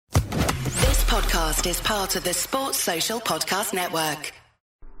podcast is part of the Sports Social Podcast Network.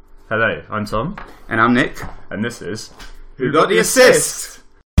 Hello, I'm Tom. And I'm Nick. And this is Who Got the Assist?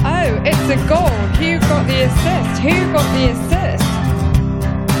 Oh, it's a goal. Who got the assist? Who got the assist?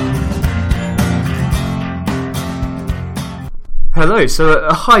 Hello, so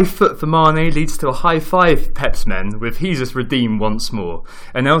a high foot for Mane leads to a high five, Pep's men, with Jesus redeemed once more.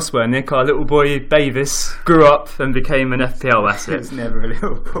 And elsewhere, Nick, our little boy Bavis, grew up and became an FPL asset. It's never a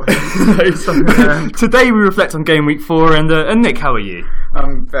little boy. Today we reflect on game week 4, and Nick, how are you?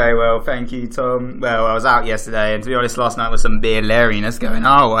 I'm very well, thank you, Tom. Well, I was out yesterday, and to be honest, last night was some beer-lariness going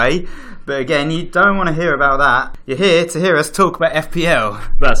our way. But again, you don't want to hear about that. You're here to hear us talk about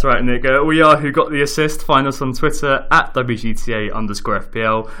FPL. That's right, Nick. We are Who Got the Assist. Find us on Twitter at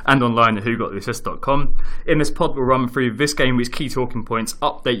WGTA_FPL and online at WhoGotTheAssist.com. In this pod, we'll run through this game week's key talking points,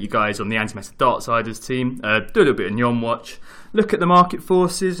 update you guys on the Anti-Meta Dartsiders team, do a little bit of Nyon Watch, look at the market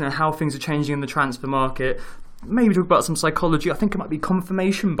forces and how things are changing in the transfer market. Maybe talk about some psychology. I think it might be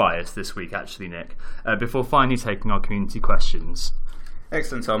confirmation bias this week, actually, Nick, before finally taking our community questions.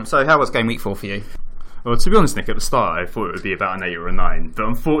 Excellent, Tom. So how was game week 4 for you? Well, to be honest, Nick, at the start I thought it would be about an 8 or a 9, but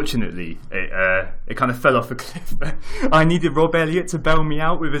unfortunately it kind of fell off a cliff. I needed Rob Elliott to bail me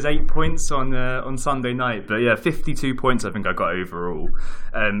out with his 8 points on Sunday night, but yeah, 52 points I think I got overall.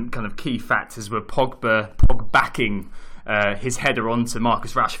 Kind of key factors were Pogba backing his header onto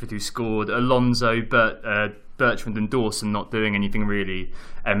Marcus Rashford, who scored, Alonso, but Bertrand and Dawson not doing anything really,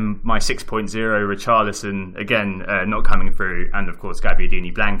 and my 6.0 Richarlison again not coming through, and of course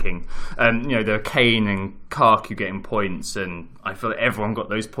Gabbiadini blanking. There were Kane and Karku getting points, and I feel that everyone got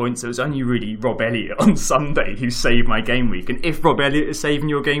those points. It was only really Rob Elliott on Sunday who saved my game week, and if Rob Elliott is saving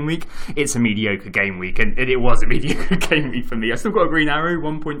your game week, it's a mediocre game week, and it was a mediocre game week for me. I still got a green arrow,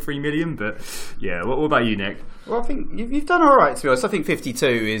 1.3 million, but yeah. What about you, Nick? Well, I think you've done all right, to be honest. I think 52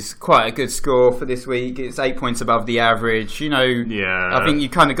 is quite a good score for this week. It's 8 points above the average. Yeah. I think you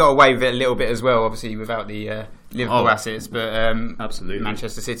kind of got away with it a little bit as well, obviously, without the Liverpool assets, but absolutely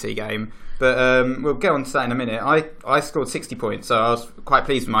Manchester City game. But we'll get on to that in a minute. I scored 60 points, so I was quite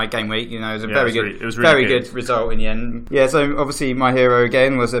pleased with my game week. It was a very good result in the end. Yeah, so obviously my hero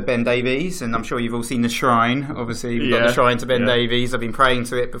again was Ben Davies, and I'm sure you've all seen the shrine. Obviously, we've got the shrine to Ben Davies. I've been praying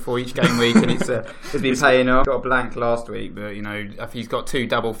to it before each game week, and it's been paying off. Got a blank last week, but he's got 2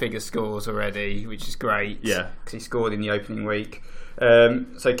 double-figure scores already, which is great. Yeah, because he scored in the opening week.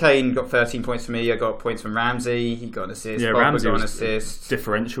 So Kane got 13 points for me. I got points from Ramsey. He got an assist. Yeah, Bob Ramsey got was an assist.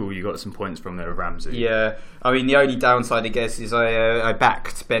 Differential. You got some points from there, Ramsey. Yeah, I mean the only downside I guess is I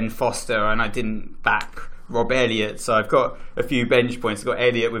backed Ben Foster and I didn't back Rob Elliott, so I've got a few bench points. I've got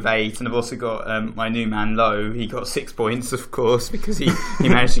Elliott with 8, and I've also got my new man Lowe. He got 6 points, of course, because he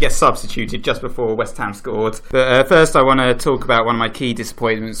managed to get substituted just before West Ham scored. But first I want to talk about one of my key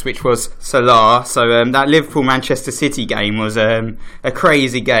disappointments, which was Salah. So that Liverpool-Manchester City game was a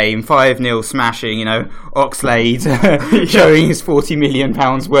crazy game, 5-0 smashing, Oxlade showing his £40 million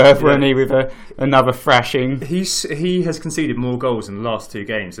worth, wasn't he, with another thrashing. He has conceded more goals in the last 2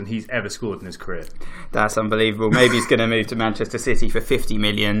 games than he's ever scored in his career. That's unbelievable. Maybe he's going to move to Manchester City for 50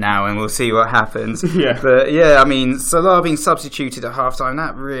 million now, and we'll see what happens. Yeah. But yeah, I mean, Salah being substituted at half-time,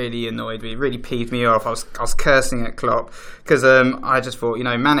 that really annoyed me. It really peeved me off. I was cursing at Klopp because I just thought,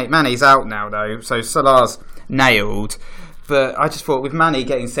 Mane's out now though, so Salah's nailed. But I just thought with Mane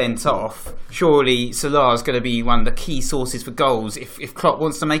getting sent off, surely Salah's going to be one of the key sources for goals if Klopp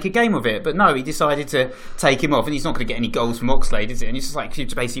wants to make a game of it. But no, he decided to take him off, and he's not going to get any goals from Oxlade, is it? And he's just like he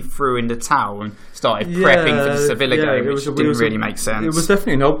basically threw in the towel and started prepping for the Sevilla game, which didn't really make sense. It was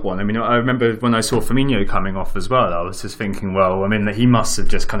definitely an odd one. I mean, I remember when I saw Firmino coming off as well, I was just thinking, well, I mean, he must have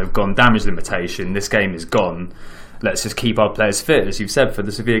just kind of gone damage limitation. This game is gone. Let's just keep our players fit, as you've said, for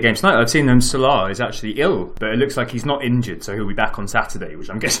the Sevilla game tonight. I've seen Salah is actually ill, but it looks like he's not injured, so he'll be back on Saturday, which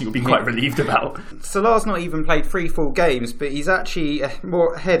I'm guessing you'll be quite relieved about. Salah's not even played 3 full games, but he's actually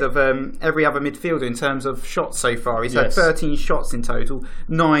more ahead of every other midfielder in terms of shots so far. He's had 13 shots in total,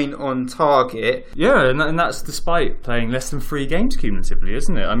 9 on target. Yeah, and that's despite playing less than 3 games cumulatively,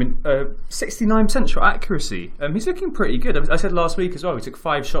 isn't it? I mean, 69% shot accuracy. He's looking pretty good. I said last week as well, he took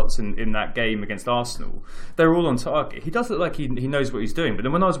 5 shots in that game against Arsenal. They were all on target. He does look like he knows what he's doing, but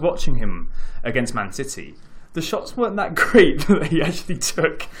then when I was watching him against Man City, the shots weren't that great that he actually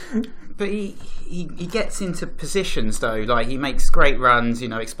took. But he gets into positions though, like he makes great runs,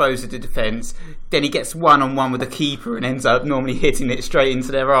 exposes the defence. Then he gets one-on-one with the keeper and ends up normally hitting it straight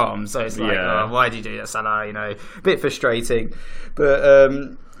into their arms. So it's like, why do you do that, Salah? A bit frustrating. But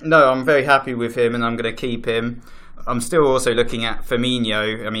no, I'm very happy with him and I'm going to keep him. I'm still also looking at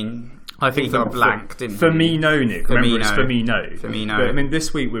Firmino. I mean, I think he got blank, didn't he? Firmino, Nick. Remember, it's Firmino. But, I mean,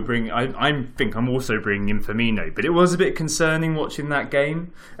 this week we're bringing. I think I'm also bringing in Firmino, but it was a bit concerning watching that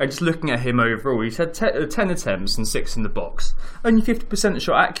game and just looking at him overall. He's had 10 attempts and 6 in the box, only 50%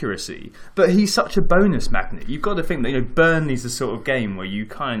 shot accuracy. But he's such a bonus magnet. You've got to think that Burnley's the sort of game where you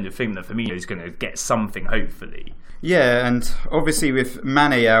kind of think that Firmino's going to get something, hopefully. Yeah, and obviously with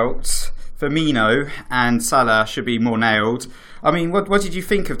Mane out, Firmino and Salah should be more nailed. I mean, what did you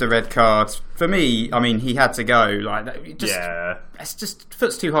think of the red card? For me, I mean, he had to go. It's just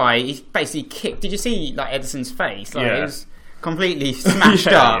foot's too high. He basically kicked. Did you see Ederson's face? It was completely smashed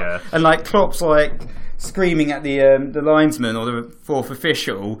up, and Klopp's screaming at the linesman or the fourth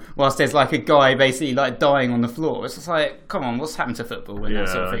official, whilst there's a guy basically dying on the floor. It's just come on, what's happened to football when that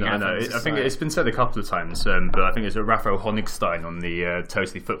sort of thing happens? I think it's been said a couple of times, but I think it's Raphael Honigstein on the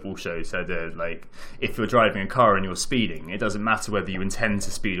Totally Football show said if you're driving a car and you're speeding, it doesn't matter whether you intend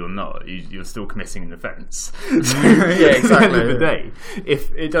to speed or not, you're still committing an offence. Yeah, exactly. At the end of the day,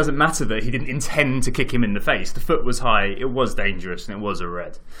 if it doesn't matter that he didn't intend to kick him in the face, the foot was high, it was dangerous, and it was a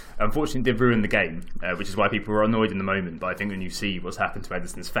red. Unfortunately, it did ruin the game, which is why people were annoyed in the moment. But I think when you see what's happened to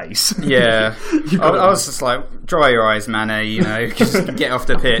Ederson's face, I was just dry your eyes, Mane. Just get off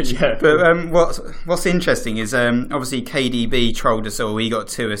the pitch. Yeah. But what's interesting is obviously KDB trolled us all. He got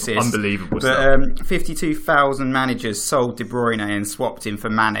 2 assists, unbelievable. But 52,000 managers sold De Bruyne and swapped him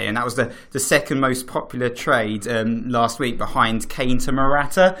for Mane, and that was the second most popular trade last week, behind Kane to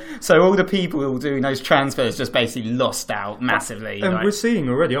Morata. So all the people doing those transfers just basically lost out massively. And we're seeing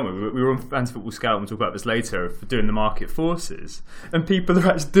already, aren't we? We were on Fantasy Football Scout, and we'll talk about this later, for doing the market forces, and people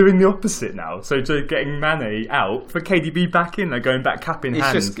are actually doing the opposite now. So getting Mane out for KDB back in, they're going back cap in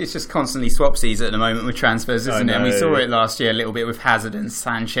hand. It's just constantly swapsies at the moment with transfers, isn't it? And we saw it last year a little bit with Hazard and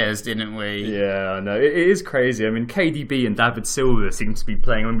Sanchez, didn't we? Yeah, I know. It is crazy. I mean, KDB and David Silva seem to be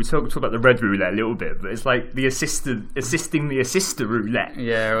playing. When we talk about the red roulette a little bit, but it's the assisting the assister roulette.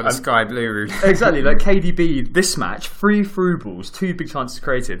 Yeah, or the sky blue roulette. Exactly. KDB this match, 3 through balls, 2 big chances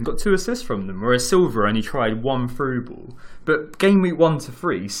created, and got 2 assists from them, whereas Silva only tried 1 through ball. But game week 1 to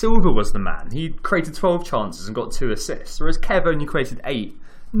 3, Silva was the man. He created 12 chances and got 2 assists, whereas Kev only created 8.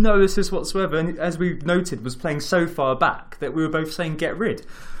 No assists whatsoever, and as we noted, was playing so far back that we were both saying get rid.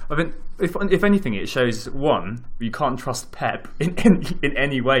 I mean, if anything, it shows, 1, you can't trust Pep in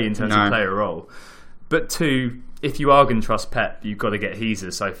any way in terms of player role. But 2, if you are going to trust Pep, you've got to get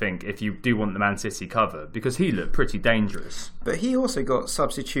Jesus, I think, if you do want the Man City cover, because he looked pretty dangerous. But he also got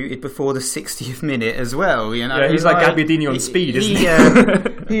substituted before the 60th minute as well. Yeah, he's like Gabbiadini on speed, isn't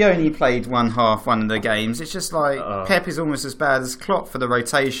he? He only played one of the games. It's just Pep is almost as bad as Klopp for the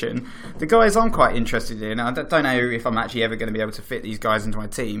rotation. The guys I'm quite interested in, I don't know if I'm actually ever going to be able to fit these guys into my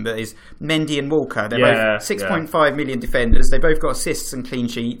team, but is Mendy and Walker. They're both 6.5 million defenders. They both got assists and clean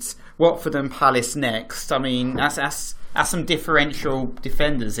sheets. Watford and Palace next. I mean, that's some differential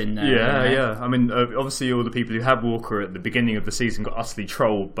defenders in there. Yeah. I mean, obviously all the people who had Walker at the beginning of the season got utterly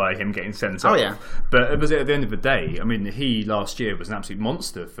trolled by him getting sent off. Oh, yeah. But it was at the end of the day, I mean, he last year was an absolute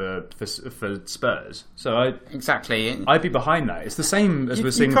monster for Spurs. So I'd be behind that. It's the same as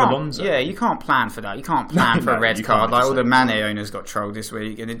we're seeing with Alonso. Yeah, you can't plan for that. You can't plan for a red card. All the Mane owners got trolled this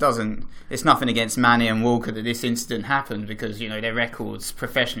week, and it's nothing against Mane and Walker that this incident happened, because their records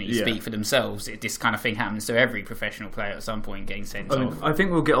professionally speak for themselves. This kind of thing happens to every professional player at some point getting sent off. I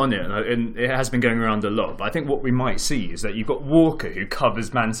think we'll get on it, and it has been going around a lot, but I think what we might see is that you've got Walker, who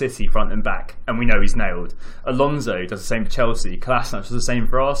covers Man City front and back, and we know he's nailed. Alonso does the same for Chelsea. Kolasinac does the same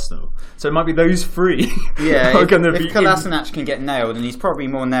for Arsenal. So it might be those 3 are going to be... If Kolasinac can get nailed, and he's probably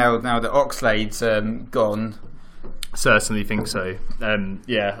more nailed now that Oxlade's gone. Certainly think so.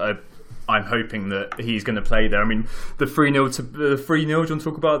 I'm hoping that he's going to play there. I mean, the 3-0, do you want to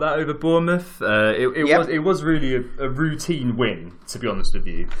talk about that over Bournemouth? It was really a routine win, to be honest with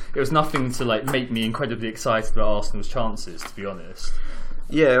you. It was nothing to make me incredibly excited about Arsenal's chances, to be honest.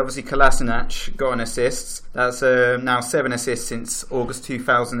 Yeah, obviously Kolasinac got an assist. That's now 7 assists since August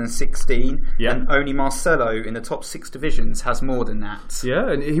 2016. Yeah. And only Marcelo in the top 6 divisions has more than that.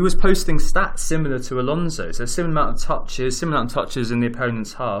 Yeah, and he was posting stats similar to Alonso. So similar amount of touches in the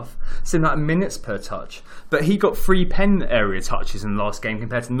opponent's half, similar amount of minutes per touch. But he got 3 pen area touches in the last game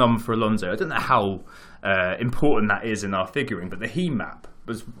compared to none for Alonso. I don't know how important that is in our figuring, but the heat map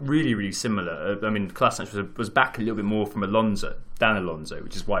was really, really similar. I mean, Kolasinac was back a little bit more from Alonso,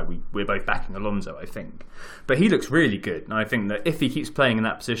 which is why we're both backing Alonso, I think. But he looks really good, and I think that if he keeps playing in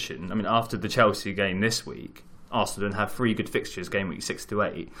that position, I mean, after the Chelsea game this week, Arsenal don't have 3 good fixtures, game week 6 to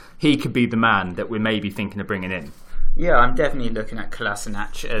 8, he could be the man that we're maybe thinking of bringing in. Yeah, I'm definitely looking at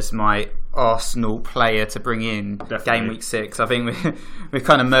Kolasinac as my Arsenal player to bring in Definitely. game week 6. I think we're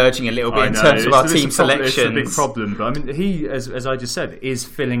kind of merging a little bit in terms of our team selection. It's a big problem, but I mean, he, as I just said, is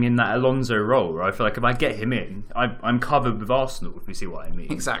filling in that Alonso role. Where I feel like if I get him in, I'm covered with Arsenal. If you see what I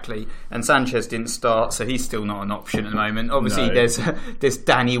mean. Exactly. And Sanchez didn't start, so he's still not an option at the moment. Obviously, No. there's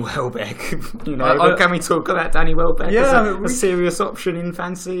Danny Welbeck. Can we talk about Danny Welbeck as a serious option in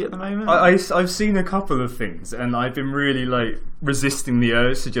fantasy at the moment? I've seen a couple of things, and I've been really resisting the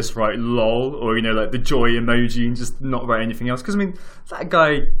urge to just write lol or the joy emoji and just not write anything else, because I mean that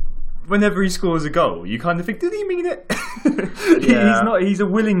guy, whenever he scores a goal, you kind of think, did he mean it? He's a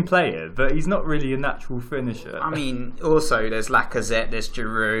willing player, but he's not really a natural finisher. I mean, also there's Lacazette, there's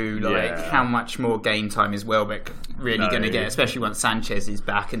Giroud. How much more game time is Welbeck really going to get, especially once Sanchez is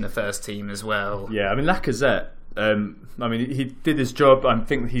back in the first team as well? Yeah, I mean Lacazette, he did his job. I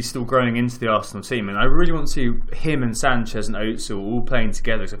think he's still growing into the Arsenal team, and I really want to see him and Sanchez and Özil all playing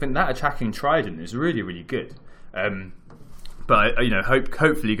together, because I think that attacking trident is really, really good. But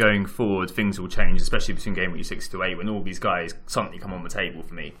hopefully going forward things will change, especially between game week 6 to 8 when all these guys suddenly come on the table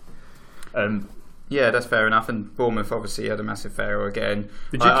for me. Yeah, that's fair enough. And Bournemouth obviously had a massive failure again.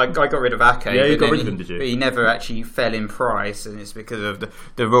 I got rid of Ake. Yeah, you got rid of him, did you? But he never actually fell in price, and it's because of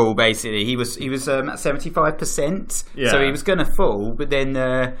the rule. Basically, he was at 75%, so he was going to fall. But then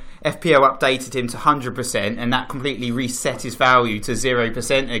FPL updated him to 100%, and that completely reset his value to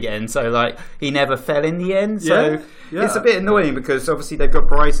 0% again. So he never fell in the end. So it's a bit annoying, because obviously they've got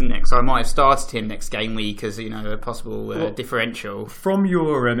Brighton next. So I might have started him next game week as a possible differential. From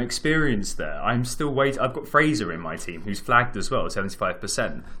your experience there, I'm still waiting. I've got Fraser in my team, who's flagged as well at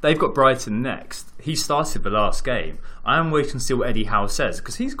 75%. They've got Brighton next. He started the last game. I am waiting to see what Eddie Howe says,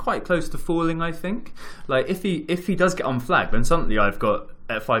 because he's quite close to falling, I think. If he does get unflagged, then suddenly I've got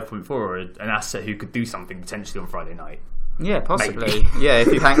at 5.4 an asset who could do something potentially on Friday night. Yeah, possibly. Maybe. Yeah, if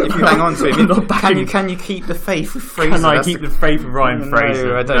you hang on to him, can you keep the faith with Fraser? Can I keep the faith with Ryan Fraser?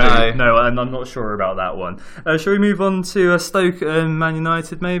 No, I don't know. No, I'm not sure about that one. Shall we move on to Stoke and Man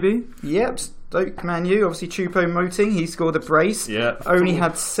United, maybe? Yep. Stoke Man U, obviously Choupo-Moting, he scored a brace. Yeah. Only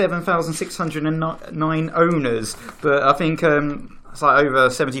had 7,609 owners, but I think it's over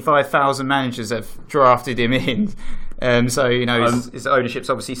 75,000 managers have drafted him in. So his ownership's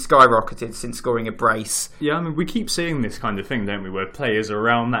obviously skyrocketed since scoring a brace. Yeah, I mean, we keep seeing this kind of thing, don't we, where players are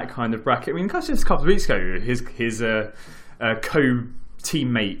around that kind of bracket. I mean, just a couple of weeks ago, his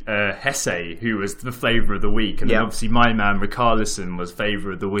co-teammate Hesse, who was the flavour of the week, and then obviously my man Richarlison was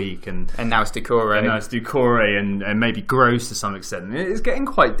flavour of the week, and now it's Doucouré, and maybe Gross to some extent. It's getting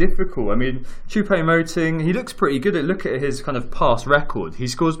quite difficult. I mean, Choupo-Moting, he looks pretty good. Look at his kind of past record. He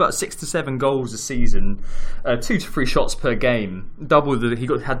scores about 6 to 7 goals a season, 2 to 3 shots per game. He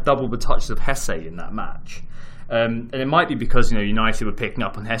had double the touches of Hesse in that match. And it might be because United were picking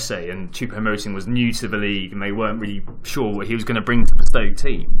up on Hesse, and Choupo-Moting was new to the league, and they weren't really sure what he was going to bring to the Stoke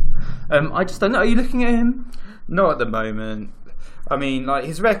team. I just don't know. Are you looking at him? Not at the moment. I mean,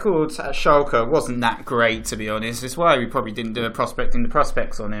 his record at Schalke wasn't that great, to be honest. It's why we probably didn't do a prospecting the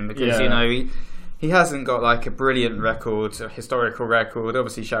prospects on him, because he hasn't got a brilliant record, a historical record.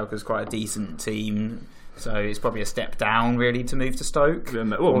 Obviously, Schalke's quite a decent team. So it's probably a step down, really, to move to Stoke.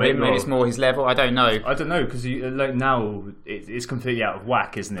 Or maybe it's more his level. I don't know. Because now it's completely out of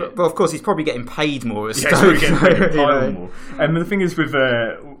whack, isn't it? But of course, he's probably getting paid more at Stoke. He's getting paid a pile more. And the thing is with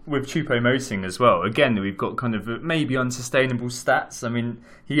Choupo-Moting as well, again, we've got kind of maybe unsustainable stats. I mean,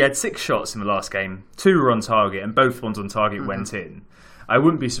 he had 6 shots in the last game. 2 were on target, and both ones on target went in. I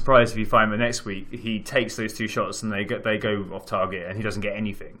wouldn't be surprised if you find that next week he takes those 2 shots and they go off target and he doesn't get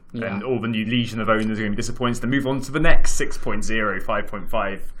anything. Yeah. And all the new legion of owners are going to be disappointed to move on to the next 6.0,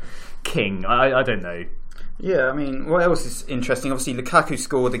 5.5 king. I don't know. Yeah, I mean, what else is interesting? Obviously, Lukaku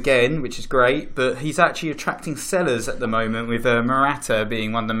scored again, which is great, but he's actually attracting sellers at the moment, with Morata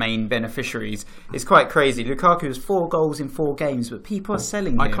being one of the main beneficiaries. It's quite crazy. Lukaku has 4 goals in 4 games, but people are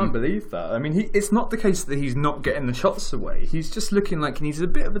selling him. I can't believe that. I mean, it's not the case that he's not getting the shots away. He's just looking like he needs a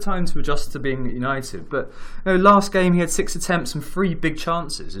bit of a time to adjust to being at United. But last game he had 6 attempts and 3 big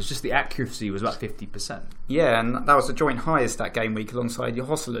chances. It's just the accuracy was about 50%. Yeah, and that was the joint highest that game week alongside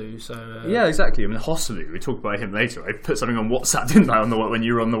Joselu. So yeah, exactly. I mean, Joselu, we talk about him later. I put something on WhatsApp, didn't I, when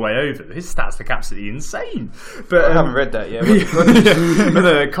you were on the way over? His stats look absolutely insane. But I haven't read that yet.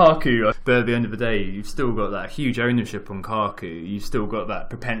 But Kaku, at the end of the day, you've still got that huge ownership on Kaku. You've still got that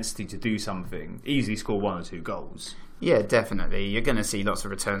propensity to do something. Easily score 1 or 2 goals. Yeah, definitely. You're going to see lots of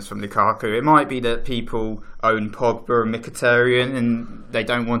returns from Lukaku. It might be that people own Pogba and Mkhitaryan and they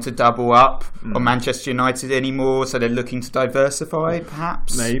don't want to double up on Manchester United anymore, so they're looking to diversify,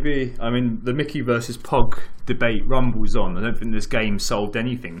 perhaps? Maybe. I mean, the Mickey versus Pog debate rumbles on. I don't think this game solved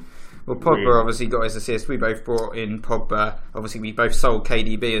anything. Well, Pogba obviously got his assist. We both brought in Pogba. Obviously, we both sold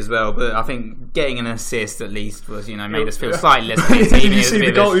KDB as well. But I think getting an assist at least was, made us feel slightly less. Did you see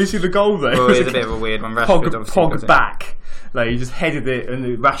the goal? You see the goal there? Well, it was a bit of a weird one. Rashford Pog back. Like, he just headed it,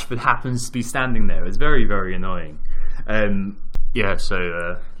 and Rashford happens to be standing there. It's very, very annoying.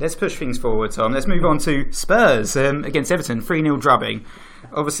 Let's push things forward, Tom. Let's move on to Spurs against Everton, 3-0 drubbing.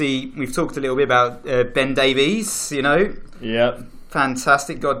 Obviously, we've talked a little bit about Ben Davies, Yeah.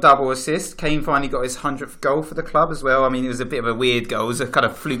 Fantastic, got a double assist. Kane finally got his 100th goal for the club as well. I mean, it was a bit of a weird goal. It was a kind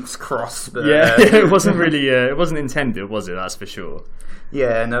of fluke's cross. But, it wasn't really, it wasn't intended, was it? That's for sure.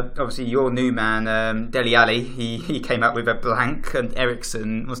 Yeah, and obviously your new man, Dele Alli, he came up with a blank, and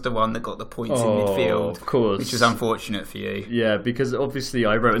Eriksen was the one that got the points in midfield. Of course. Which was unfortunate for you. Yeah, because obviously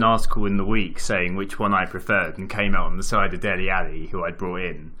I wrote an article in the week saying which one I preferred and came out on the side of Dele Alli, who I'd brought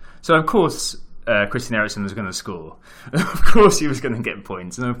in. So, of course, Christian Eriksen was going to score. Of course he was going to get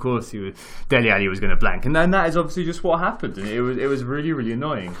points, and of course Dele Alli was going to blank. And then that is obviously just what happened. And it was really, really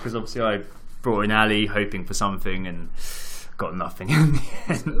annoying, because obviously I brought in Ali hoping for something and got nothing in the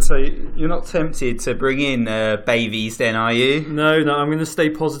end. So you're not tempted to bring in Davies then, are you? No, I'm going to stay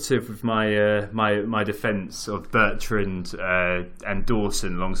positive with my defence of Bertrand and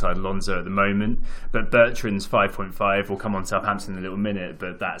Dawson alongside Alonso at the moment. But Bertrand's 5.5 will come on Southampton in a little minute,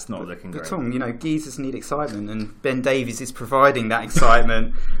 but that's not looking great. Tom, geezers need excitement, and Ben Davies is providing that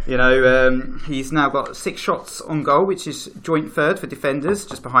excitement. He's now got 6 shots on goal, which is joint third for defenders,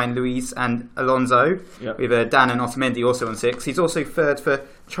 just behind Luis and Alonso. Yep. With Dan and Otamendi also on 6. He's also third for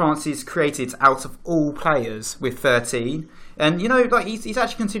chances created out of all players with 13. And, he's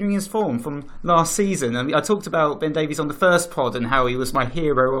actually continuing his form from last season. I talked about Ben Davies on the first pod and how he was my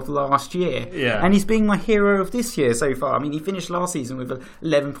hero of last year. Yeah. And he's being my hero of this year so far. I mean, he finished last season with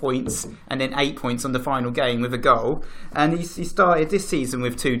 11 points and then 8 points on the final game with a goal. And he started this season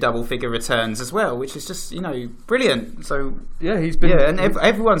with 2 double-figure returns as well, which is just, brilliant. So yeah, he's been... Yeah, and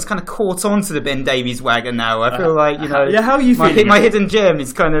everyone's kind of caught on to the Ben Davies wagon now. I feel like, Yeah, how are you feeling? My hidden gem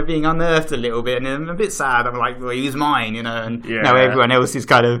is kind of being unearthed a little bit, and I'm a bit sad. I'm like, well, he was mine, and now everyone else is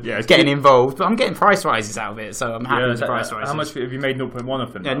kind of getting involved. But I'm getting price rises out of it, so I'm happy with the price rises. How much have you made 0.1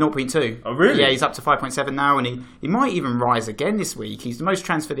 of them? Yeah, 0.2. Oh, really? Yeah, he's up to 5.7 now, and he might even rise again this week. He's the most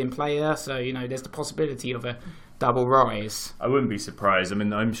transferred in player, so, there's the possibility of a double rise. I wouldn't be surprised. I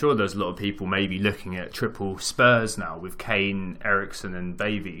mean, I'm sure there's a lot of people maybe looking at triple Spurs now with Kane, Eriksen and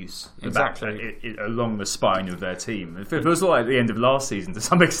Davies. Exactly. Along the spine of their team. It feels like the end of last season to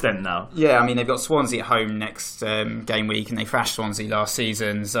some extent now. Yeah, I mean, they've got Swansea at home next game week, and they thrashed Swansea last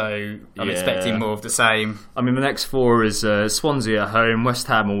season, so I'm expecting more of the same. I mean, the next 4 is Swansea at home, West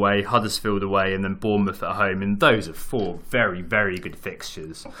Ham away, Huddersfield away, and then Bournemouth at home. And those are 4 very, very good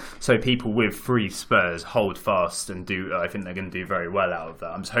fixtures. So people with 3 Spurs hold fast and I think they're going to do very well out of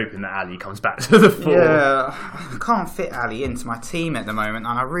that. I'm just hoping that Ali comes back to the fore. Yeah, I can't fit Ali into my team at the moment,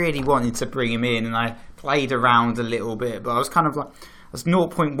 and I really wanted to bring him in, and I played around a little bit, but I was kind of like, I was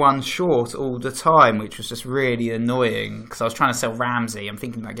 0.1 short all the time, which was just really annoying, because I was trying to sell Ramsey. I'm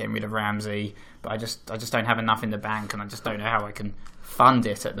thinking about getting rid of Ramsey, but I just don't have enough in the bank, and I just don't know how I can fund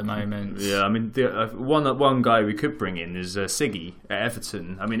it at the moment. Yeah, I mean, one guy we could bring in is Siggy at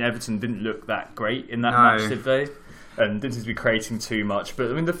Everton. I mean, Everton didn't look that great in that match, did they? And didn't seem to be creating too much.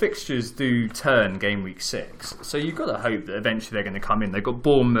 But I mean, the fixtures do turn game week 6, so you've got to hope that eventually they're going to come in. They've got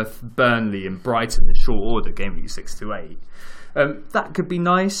Bournemouth, Burnley, and Brighton in short order, game week 6 to 8. That could be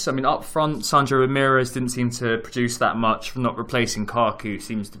nice. I mean, up front, Sandro Ramirez didn't seem to produce that much. Not replacing Kaku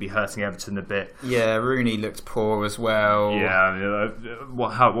seems to be hurting Everton a bit. Yeah, Rooney looked poor as well. Yeah, I mean,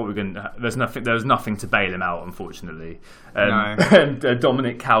 what we're going? There was nothing to bail him out, unfortunately. No. And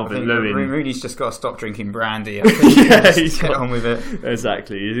Dominic Calvert-Lewin. Rooney's just got to stop drinking brandy. I think he's get on with it.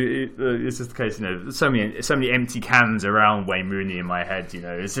 Exactly. It's just the case. So many empty cans around Wayne Rooney in my head.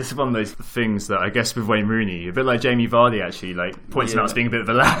 It's just one of those things that I guess with Wayne Rooney, a bit like Jamie Vardy actually. Points out as being a bit of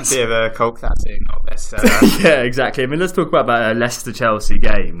a lass. Bit of a coke tattoo, not bestseller. Yeah, exactly. I mean, let's talk about that Leicester-Chelsea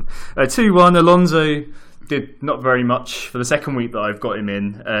game. 2-1, Alonso did not very much for the second week that I've got him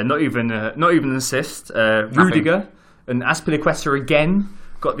in. Not even an assist. Rudiger and Azpilicueta again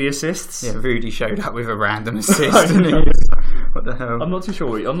got the assists. Yeah, Rudy showed up with a random assist. Didn't he? What the hell? I'm not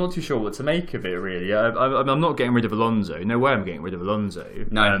too sure what to make of it, really. I'm not getting rid of Alonso. No way I'm getting rid of Alonso.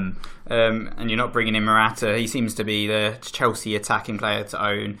 No. And you're not bringing in Morata. He seems to be the Chelsea attacking player to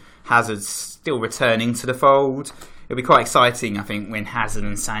own. Hazard's still returning to the fold. it'll be quite exciting, I think, when Hazard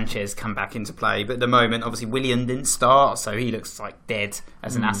and Sanchez come back into play. But at the moment, obviously, Willian didn't start, so he looks like dead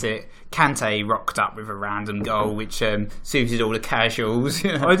as an asset. Kante rocked up with a random goal, which suited all the casuals.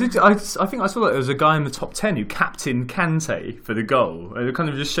 I think I saw that there was a guy in the top 10 who captained Kante for the goal. It kind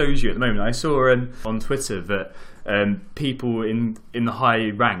of just shows you at the moment. I saw on Twitter that people in the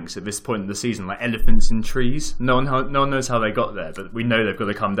high ranks at this point in the season, like elephants in trees. No one knows how they got there, but we know they've got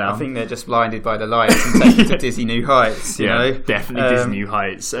to come down. I think they're just blinded by the lights and taken to Disney New Heights. You know? Definitely Disney New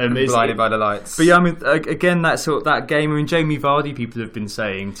Heights. Blinded by the lights. But yeah, I mean, again, that game. I mean, Jamie Vardy. People have been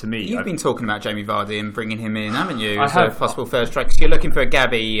saying to me, you've been talking about Jamie Vardy and bringing him in, haven't you? As a possible first strike. You're looking for a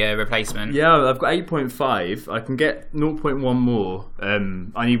Gabby replacement. Yeah, I've got 8.5. I can get 0.1 more.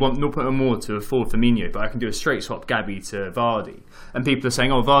 I need 0.1 more to afford Firmino, but I can do a straight swap Gabby to Vardy. And people are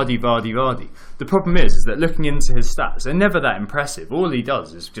saying, oh, Vardy. The problem is that looking into his stats, they're never that impressive. All he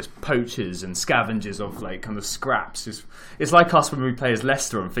does is just poaches and scavengers of like kind of scraps. It's like us when we play as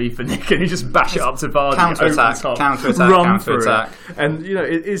Leicester on FIFA, Nick, and you just bash it up to Vardy, counter-attack. And you know,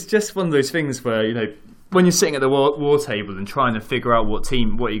 it's just one of those things where, you know, when you're sitting at the war table and trying to figure out what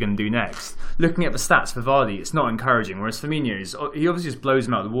you're going to do next, looking at the stats for Vardy, it's not encouraging. Whereas Firmino, he obviously just blows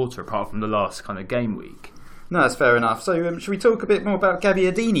him out of the water, apart from the last kind of game week. No, that's fair enough. So should we talk a bit more about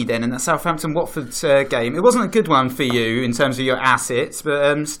Gabbiadini then and that Southampton-Watford game? It wasn't a good one for you in terms of your assets,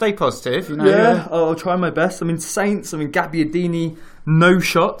 but stay positive. You know. Yeah, I'll try my best. I mean, Gabbiadini, no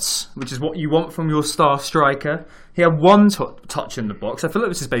shots, which is what you want from your star striker. He had one touch in the box. I feel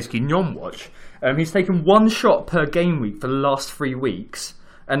like this is basically Nyon-watch. He's taken one shot per game week for the last 3 weeks.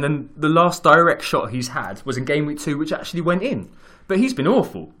 And then the last direct shot he's had was in game week 2, which actually went in. But he's been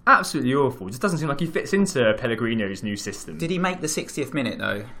awful. Absolutely awful. It just doesn't seem like he fits into Pellegrino's new system. Did he make the 60th minute,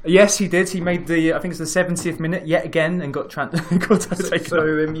 though? Yes, he did. He made I think it's the 70th minute yet again and got taken off. You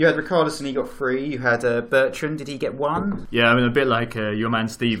had Richarlison, he got 3. You had Bertrand, did he get 1? Yeah, I mean, a bit like your man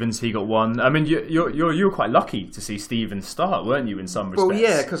Stevens, he got 1. I mean, you're quite lucky to see Stevens start, weren't you, in some respects? Well,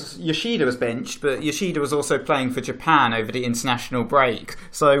 yeah, because Yoshida was benched, but Yoshida was also playing for Japan over the international break.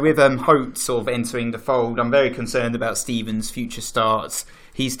 So with Holt sort of entering the fold, I'm very concerned about Stevens' future starts.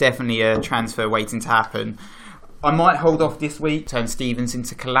 He's definitely a transfer waiting to happen. I might hold off this week, turn Stevens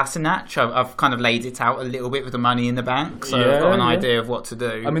into Kolasinac. I've kind of laid it out a little bit with the money in the bank, so I've got an idea of what to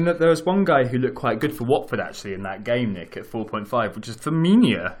do. I mean, there was one guy who looked quite good for Watford actually in that game, Nick, at 4.5, which is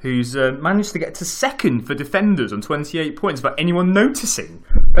Firmino, who's managed to get to second for defenders on 28 points without anyone noticing.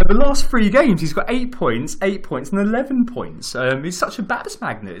 The last 3 games, he's got 8 points, and 11 points. He's such a batters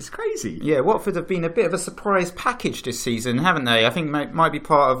magnet. It's crazy. Yeah, Watford have been a bit of a surprise package this season, haven't they? I think might be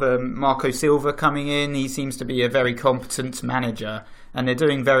part of Marco Silva coming in. He seems to be a very competent manager, and they're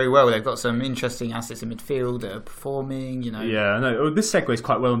doing very well. They've got some interesting assets in midfield that are performing. You know. Yeah, no. This segues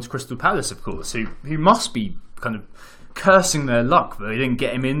quite well into Crystal Palace, of course, who must be kind of cursing their luck that they didn't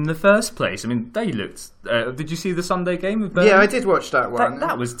get him in the first place. I mean, they looked... did you see the Sunday game with Burnley? Yeah, I did watch that one.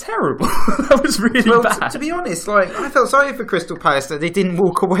 That was terrible. That was really bad. To be honest, I felt sorry for Crystal Palace that they didn't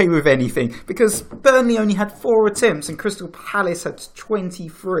walk away with anything, because Burnley only had 4 attempts and Crystal Palace had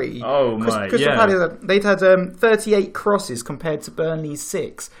 23. Oh my, Crystal Palace, they'd had 38 crosses compared to Burnley's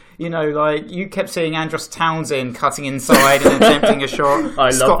 6. You know, you kept seeing Andros Townsend cutting inside and attempting a shot. I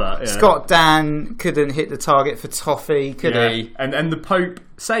love that. Yeah. Scott Dan couldn't hit the target for Toffee, could he? And the Pope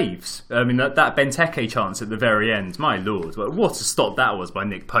saves. I mean, that Benteke chance at the very end, my lord, what a stop that was by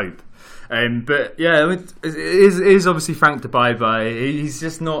Nick Pope. But yeah, I mean, it is obviously Frank Debye. He's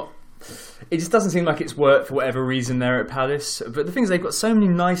just not... It just doesn't seem like it's worked for whatever reason there at Palace. But the thing is, they've got so many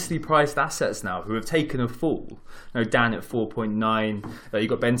nicely priced assets now who have taken a fall. You know, Dan at 4.9. You've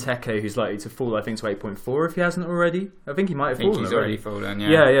got Benteke, who's likely to fall, I think, to 8.4 if he hasn't already. I think he might have fallen. I think he's already fallen,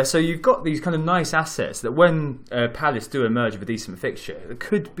 Yeah. So you've got these kind of nice assets that when Palace do emerge with a decent fixture, it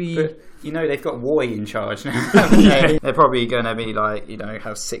could be... But, you know, they've got Woy in charge now. Yeah. They're probably going to be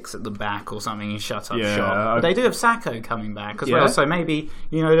have 6 at the back or something and shut up shop. But they do have Sacco coming back as well. So maybe,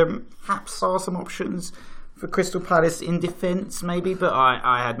 there perhaps are some options for Crystal Palace in defence, maybe. But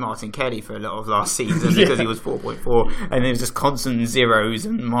I had Martin Kelly for a lot of last season because he was 4.4, and there was just constant zeros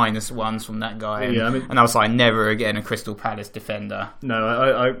and -1s from that guy. And I was like, never again a Crystal Palace defender. No,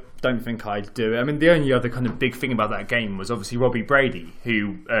 I don't think I'd do it. I mean, the only other kind of big thing about that game was obviously Robbie Brady,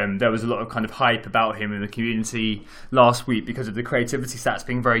 who there was a lot of kind of hype about him in the community last week because of the creativity stats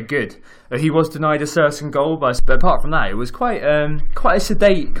being very good. He was denied a certain goal, but apart from that, it was quite a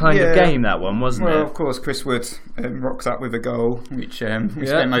sedate kind of game, that one, wasn't it? Well, of course, Chris Wood rocks up with a goal, which we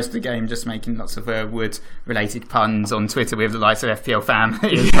spent most of the game just making lots of Wood-related puns on Twitter with the likes of FPL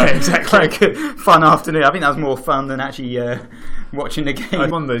family. Yeah, exactly. Like a fun afternoon. I think that was more fun than actually watching the game.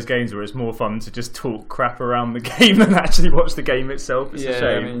 It's one of those games where it's more fun to just talk crap around the game than actually watch the game itself. It's a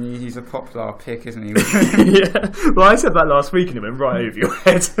shame. I mean, he's a popular pick, isn't he? Yeah, well, I said that last week and it went right over your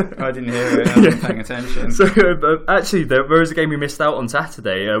head. I didn't hear it. I wasn't paying attention. So, actually, there was a game we missed out on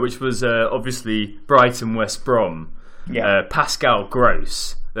Saturday, which was obviously Brighton West Brom. Yeah. Pascal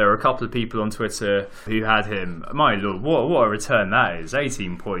Gross. There were a couple of people on Twitter who had him. My lord, what a return that is!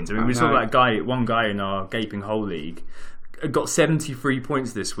 18 points. I mean, we saw that one guy in our Gaping Hole League got 73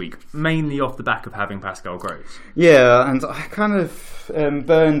 points this week, mainly off the back of having Pascal Gross. Yeah, and I kind of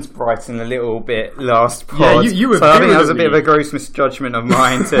burned Brighton a little bit last pod. Yeah, you were. So I think that was a bit of a gross misjudgment of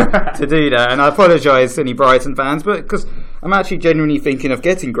mine to do that, and I apologise to any Brighton fans, but because I'm actually genuinely thinking of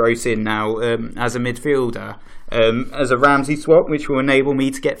getting Gross in now as a midfielder. As a Ramsey swap, which will enable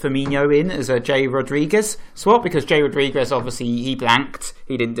me to get Firmino in as a Jay Rodriguez swap, because Jay Rodriguez obviously he blanked,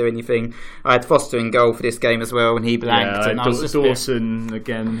 he didn't do anything. I had Foster in goal for this game as well, and he blanked. Yeah, and I was Dawson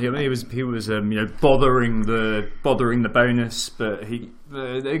again. He was bothering the bonus, but it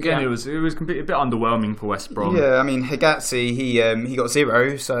was completely a bit underwhelming for West Brom. Yeah, I mean Higazi he got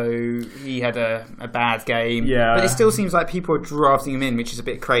 0, so he had a bad game. Yeah, but it still seems like people are drafting him in, which is a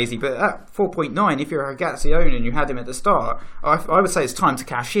bit crazy. But at 4.9, if you're a Higazi owner and you had him at the start, I would say it's time to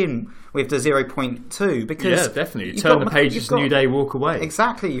cash in with the 0.2 because definitely turn the page, it's a new day, walk away.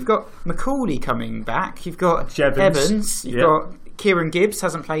 Exactly, you've got Macaulay coming back, you've got Evans, you've got Kieran Gibbs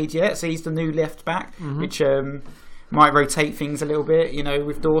hasn't played yet, so he's the new left back, which might rotate things a little bit,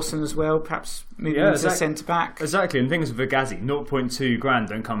 with Dawson as well, perhaps moving to centre back. Exactly, and things with Higazi, 0.2 grand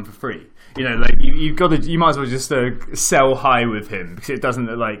don't come for free. You might as well just sell high with him because it doesn't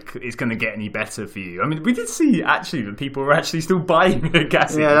look like it's going to get any better for you. I mean, we did see actually that people were actually still buying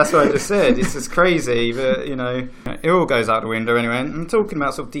Higazi. Yeah, that's what I just said. It's just crazy, but it all goes out the window anyway. And I'm talking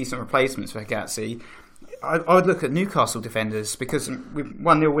about sort of decent replacements for Higazi. I would look at Newcastle defenders because with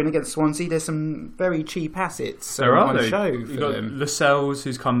 1-0 win against Swansea, there's some very cheap assets on the show. You've got Lascelles,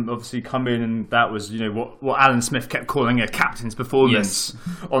 who's come in, and that was what Alan Smith kept calling a captain's performance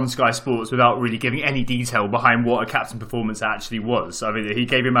on Sky Sports without really giving any detail behind what a captain performance actually was. I mean, he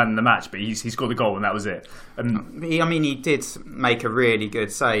gave him man in the match, but he scored the goal and that was it. He did make a really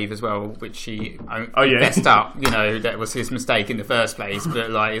good save as well, which he messed up. That was his mistake in the first place, but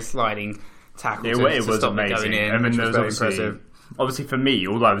his sliding tackle it was stop amazing. Going in, I mean, there was obviously for me,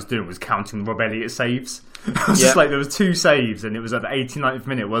 all I was doing was counting Rob Elliott saves. Just there was 2 saves, and it was at the 89th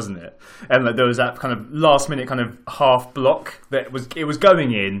minute, wasn't it? And there was that kind of last minute kind of half block that was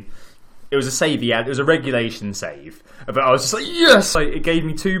going in. It was a save he had. It was a regulation save, but I was just like, yes! It gave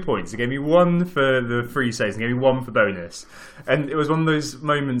me 2 points. It gave me 1 for the free saves, and it gave me 1 for bonus. And it was one of those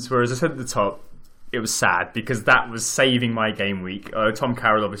moments where, as I said at the top, it was sad because that was saving my game week. Tom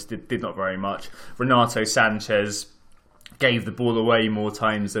Carroll obviously did not very much. Renato Sanchez gave the ball away more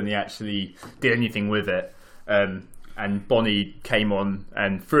times than he actually did anything with it. And Bonnie came on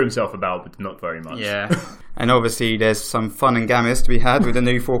and threw himself about, but not very much. Yeah. And obviously there's some fun and gammers to be had with the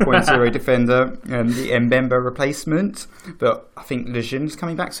new 4.0 defender and the Mbemba replacement. But I think Legion's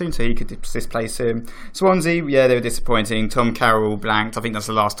coming back soon, so he could displace him. Swansea, they were disappointing. Tom Carroll blanked. I think that's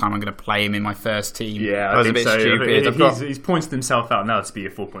the last time I'm going to play him in my first team. Yeah, I was a bit stupid. He's pointed himself out now to be a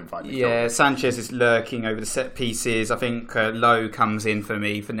 4.5. Yeah, Sanchez is lurking over the set pieces. I think Lowe comes in for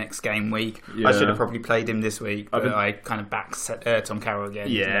me for next game week. Yeah. I should have probably played him this week, but I kind of backed Tom Carroll again.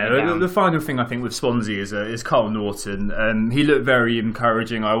 Yeah, the final thing I think with Swansea is Carl Norton. He looked very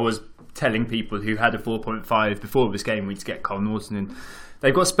encouraging. I was telling people who had a 4.5 before this game week to get Carl Norton in.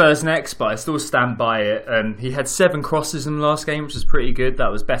 They've got Spurs next, but I still stand by it. He had 7 crosses in the last game, which was pretty good.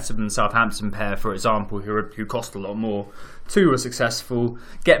 That was better than Southampton pair, for example, who cost a lot more. 2 were successful.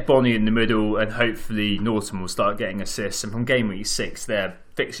 Get Bonnie in the middle, and hopefully Norton will start getting assists. And from game week 6, their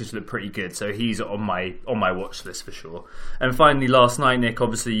fixtures look pretty good, so he's on my watch list for sure. And finally, last night, Nick,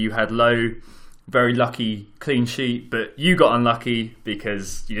 obviously you had Lowe. Very lucky clean sheet, but you got unlucky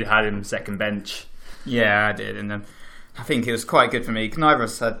because you had him second bench. Yeah, I did, and I think it was quite good for me. Neither of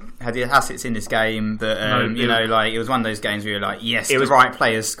us had the assets in this game, but it was one of those games where you're like, yes, the right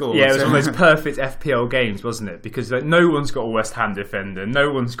players scored. Yeah, it was one of those perfect FPL games, wasn't it? Because no one's got a West Ham defender,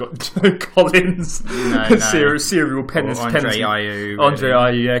 no one's got Joe Collins, serial penalty. Andre Ayew. Andre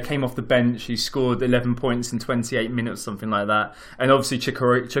Ayew came off the bench. He scored 11 points in 28 minutes, something like that. And obviously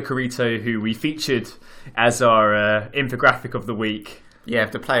Chicharito, who we featured as our infographic of the week. Yeah,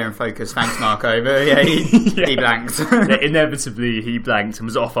 if the player in focus, thanks Marco, but yeah, he blanked. Yeah, inevitably he blanked and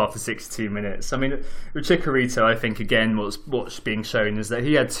was off after 62 minutes. I mean, with Chicharito, I think again what's being shown is that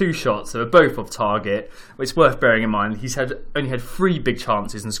he had 2 shots that were both off target. It's worth bearing in mind he's only had 3 big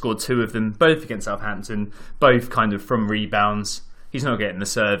chances and scored 2 of them, both against Southampton, both kind of from rebounds. He's not getting the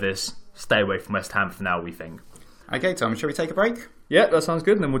service. Stay away from West Ham for now, we think. Okay, Tom, shall we take a break? Yeah, that sounds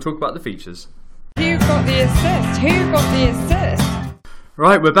good, and then we'll talk about the features. Who got the assist? Who got the assist?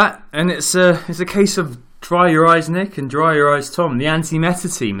 Right, we're back, and it's a case of dry your eyes, Nick, and dry your eyes, Tom. The anti-meta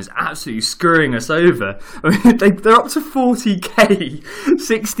team is absolutely screwing us over. I mean, they're up to 40k,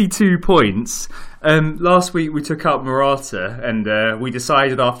 62 points. Last week we took out Morata, and we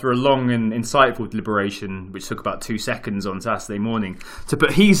decided after a long and insightful deliberation, which took about 2 seconds on Saturday morning, to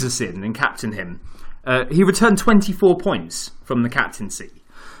put Jesus in and captain him. He returned 24 points from the captaincy.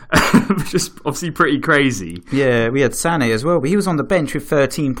 Which is obviously pretty crazy. Yeah, we had Sané as well, but he was on the bench with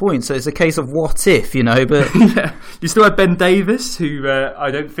 13 points, so it's a case of what if, But yeah, you still have Ben Davis, who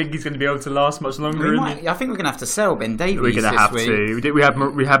I don't think he's going to be able to last much longer. I think we're going to have to sell Ben Davis. We're going to have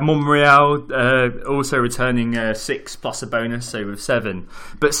to. We have Monreal also returning 6 plus a bonus, so with 7.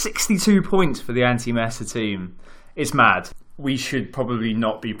 But 62 points for the anti-Meta team. It's mad. We should probably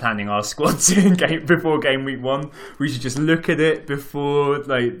not be planning our squads before game week 1. We should just look at it before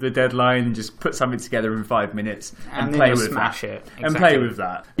the deadline and just put something together in 5 minutes and play with smash it. Exactly. And play with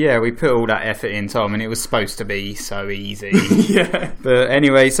that. Yeah, we put all that effort in, Tom, and it was supposed to be so easy. Yeah. But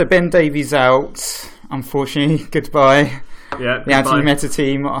anyway, so Ben Davies out. Unfortunately, goodbye. Yeah, the anti-meta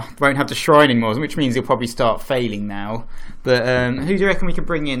team won't have the shrine anymore, which means he'll probably start failing now. But who do you reckon we could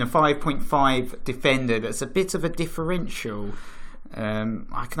bring in? A 5.5 defender that's a bit of a differential.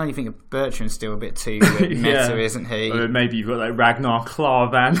 I can only think of Bertrand's still a bit too meta, isn't he? Or maybe you've got Ragnar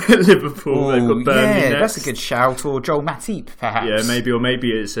Klavan at Liverpool. They've got Burnley next. That's a good shout. Or Joel Matip, perhaps. Yeah,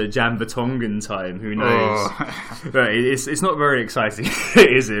 maybe it's a Jan Vertonghen time. Who knows? But it's not very exciting,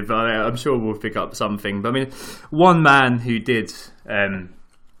 is it? But I'm sure we'll pick up something. But I mean, one man who did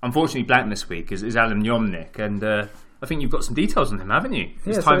unfortunately blank this week is Alan Yomnik, and I think you've got some details on him, haven't you?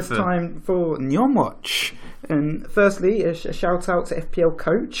 It's time for Nyom Watch. And firstly, a shout out to FPL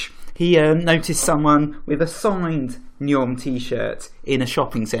Coach. He noticed someone with a signed Nyom t-shirt in a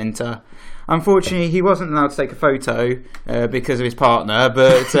shopping centre. Unfortunately, he wasn't allowed to take a photo because of his partner,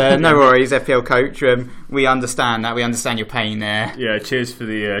 but no worries, FPL Coach. We understand that. We understand your pain there. Yeah, cheers for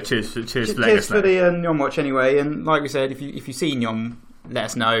the cheers for letting us know. Cheers for the Nyom Watch anyway. And like we said, if you see Nyom, let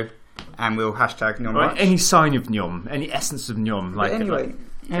us know. And we'll hashtag Nyom Watch. Any sign of Nyom, any essence of Nyom.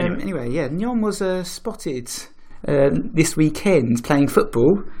 Anyway, Nyom was spotted this weekend playing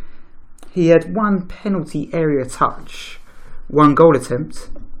football. He had 1 penalty area touch, 1 goal attempt.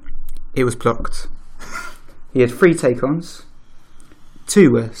 It was blocked. He had 3 take-ons.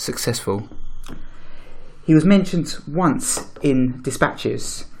 2 were successful. He was mentioned once in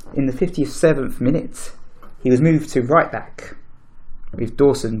dispatches. In the 57th minute, he was moved to right back, with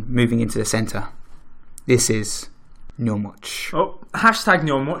Dawson moving into the centre. This is Nyom Watch. Oh, hashtag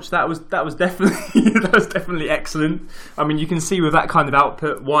Nyom Watch. That was definitely excellent. I mean, you can see with that kind of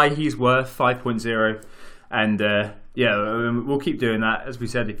output why he's worth 5.0, and we'll keep doing that. As we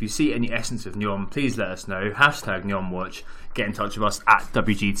said, if you see any essence of Nyom, please let us know. Hashtag Nyom Watch. Get in touch with us at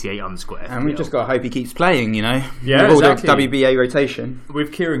WGTA_FPL. And we've just got to hope he keeps playing, Yeah, with exactly. All the WBA rotation.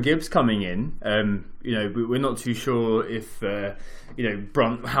 With Kieran Gibbs coming in, we're not too sure if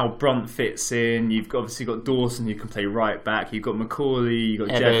how Brunt fits in. You've obviously got Dawson who can play right back. You've got Macaulay, you've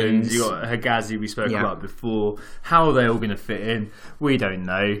got Jevons, you've got Hagazi we spoke about before. How are they all going to fit in? We don't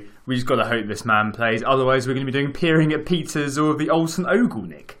know. We just got to hope this man plays. Otherwise, we're going to be doing Peering at Peters or the Olsen Ogle,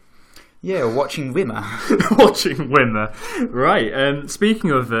 Nick. Yeah, watching Wimmer. Watching Wimmer. Right. Speaking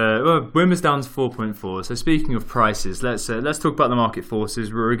of Wimmer's down to 4.4. So speaking of prices, let's talk about the market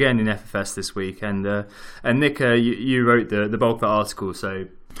forces. We're again in FFS this week, and Nick, you wrote the bulk of the article. So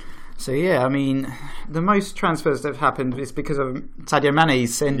yeah, I mean, the most transfers that have happened is because of Sadio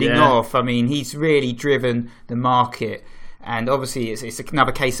Mane's sending off. I mean, he's really driven the market. And obviously it's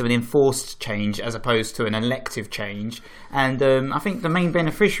another case of an enforced change as opposed to an elective change. And I think the main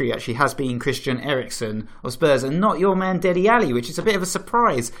beneficiary actually has been Christian Eriksen of Spurs and not your man Dele Alli, which is a bit of a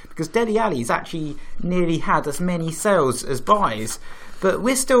surprise because Dele Alli's actually nearly had as many sales as buys. But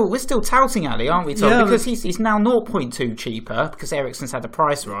we're still touting Ali, aren't we, Tom? Yeah, because he's now 0.2 cheaper because Eriksen's had a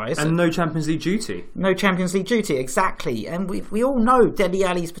price rise. And no Champions League duty. No Champions League duty, exactly. And we all know Dele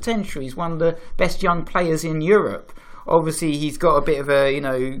Alli's potential. He's one of the best young players in Europe. Obviously, he's got a bit of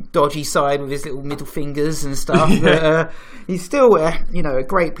a dodgy side with his little middle fingers and stuff. But he's still a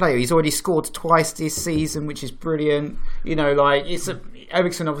great player. He's already scored twice this season, which is brilliant. It's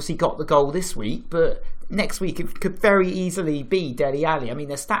Eriksen obviously got the goal this week, but next week it could very easily be Dele Alli. I mean,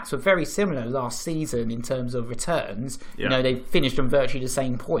 their stats were very similar last season in terms of returns. Yeah. You know, they finished on virtually the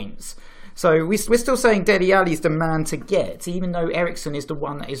same points. So we're still saying Dele Alli is the man to get, even though Eriksen is the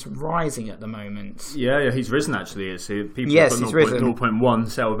one that is rising at the moment. Yeah, he's risen actually. People Yes, have he's got risen. 0.1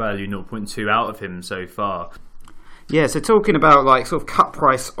 sell value, 0.2 out of him so far. Yeah, so talking about like sort of cut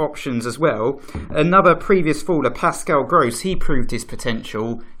price options as well, another previous faller, Pascal Gross, he proved his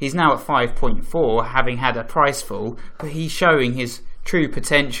potential. He's now at 5.4, having had a price fall, but he's showing his true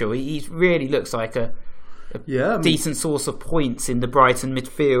potential. He really looks like a decent source of points in the Brighton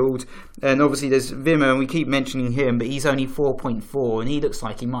midfield. And obviously there's Wimmer, and we keep mentioning him, but he's only 4.4, and he looks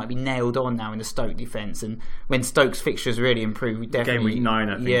like he might be nailed on now in the Stoke defence. And when Stoke's fixtures really improve, we definitely... Game week 9,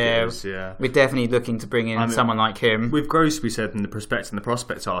 I think it is, we're definitely looking to bring in someone like him. With Gross, we said in the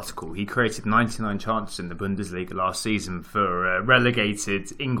Prospect article, he created 99 chances in the Bundesliga last season for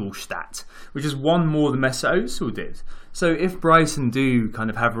relegated Ingolstadt, which is one more than Mesut Ozil did. So if Brighton do kind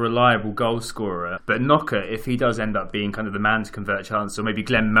of have a reliable goal scorer, but Knocker, if he does end up being kind of the man to convert chances, or maybe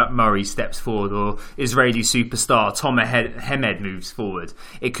Glenn Murray steps forward, or Israeli superstar Tom Hemed moves forward,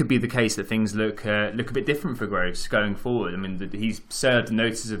 it could be the case that things look a bit different for Gross going forward. I mean, he's served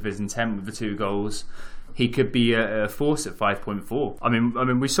notice of his intent with the 2 goals. He could be a force at 5.4. I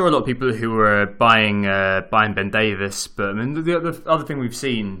mean, we saw a lot of people who were buying Ben Davies, but I mean, the other thing we've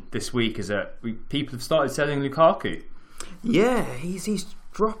seen this week is that people have started selling Lukaku. Yeah, he's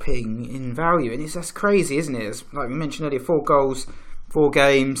dropping in value, and that's crazy, isn't it? It's, like we mentioned earlier, 4 goals, 4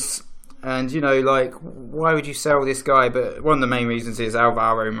 games, and you know, like, why would you sell this guy? But one of the main reasons is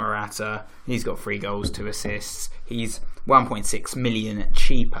Alvaro Morata. He's got 3 goals, 2 assists. He's 1.6 million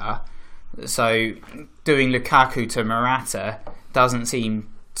cheaper. So doing Lukaku to Morata doesn't seem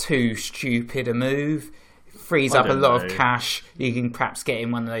too stupid a move. Frees up a lot of cash. You can perhaps get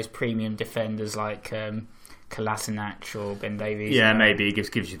in one of those premium defenders like Kolasinac or Ben Davies. Yeah, maybe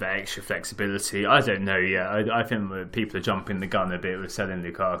it gives you that extra flexibility. I don't know. Yeah, I think people are jumping the gun a bit with selling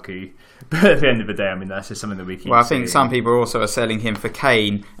Lukaku. But at the end of the day, I mean, that's just something that we keep. Well, I think some people also are selling him for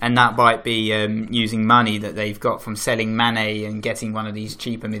Kane, and that might be using money that they've got from selling Mane and getting one of these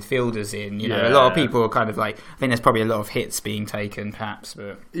cheaper midfielders in. You know, a lot of people are kind of like. I think there's probably a lot of hits being taken, perhaps.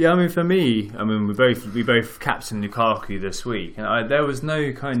 But yeah, I mean, for me, I mean, we both captained Lukaku this week, and there was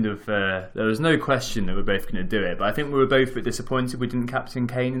no question that we're both going to do it, but I think we were both a bit disappointed we didn't captain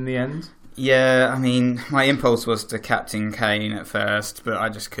Kane in the end. Yeah, I mean, my impulse was to captain Kane at first, but I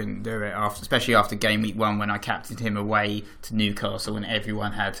just couldn't do it, especially after game week 1 when I captained him away to Newcastle and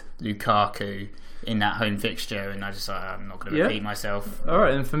everyone had Lukaku in that home fixture, and I just thought, I'm not going to repeat myself.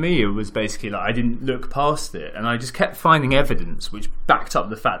 Alright, and for me it was basically like I didn't look past it, and I just kept finding evidence which backed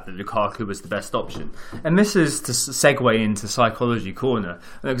up the fact that Lukaku was the best option. And this is to segue into Psychology Corner,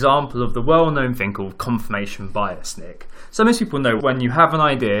 an example of the well-known thing called confirmation bias, Nick. So most people know when you have an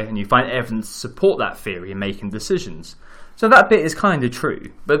idea and you find evidence to support that theory in making decisions. So that bit is kind of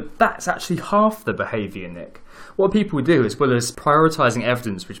true, but that's actually half the behaviour, Nick. What people do, as well as prioritising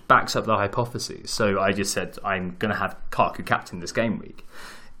evidence which backs up their hypotheses, so I just said I'm going to have Lukaku captain this game week,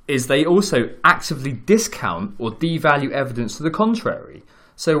 is they also actively discount or devalue evidence to the contrary.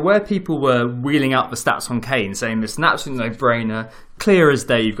 So where people were wheeling out the stats on Kane, saying it's an absolute no-brainer, clear as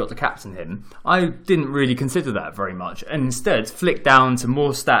day you've got to captain him, I didn't really consider that very much, and instead flicked down to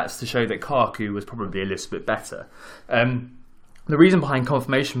more stats to show that Lukaku was probably a little bit better. The reason behind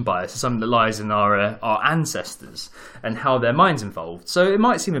confirmation bias is something that lies in our ancestors and how their mind's involved. So it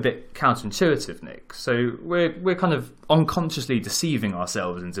might seem a bit counterintuitive, Nick. So we're kind of unconsciously deceiving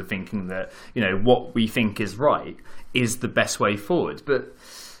ourselves into thinking that, you know, what we think is right is the best way forward. But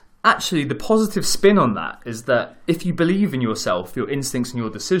actually, the positive spin on that is that if you believe in yourself, your instincts and your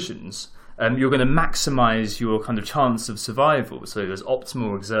decisions, you're going to maximise your kind of chance of survival. So there's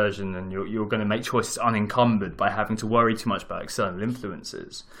optimal exertion, and you're going to make choices unencumbered by having to worry too much about external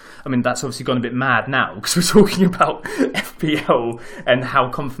influences. I mean, that's obviously gone a bit mad now because we're talking about FPL and how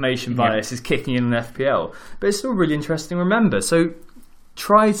confirmation bias is kicking in on FPL. But it's still really interesting to remember. So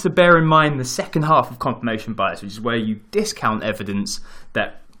try to bear in mind the second half of confirmation bias, which is where you discount evidence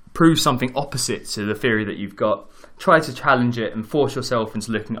that proves something opposite to the theory that you've got. Try to challenge it and force yourself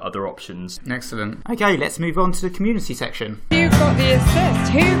into looking at other options. Excellent. Okay, let's move on to the community section. Who got the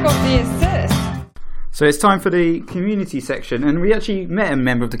assist? Who got the assist? So it's time for the community section, and we actually met a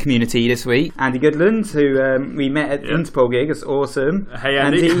member of the community this week, Andy Goodland, who we met at the Interpol gig. It's awesome. Hey,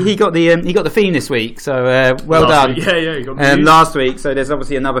 Andy. And he got the theme this week, so well last done. Week. Yeah, you got the last week. So there's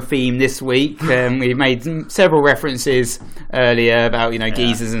obviously another theme this week. We made several references earlier about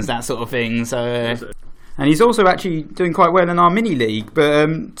geezers and that sort of thing. So And he's also actually doing quite well in our mini league.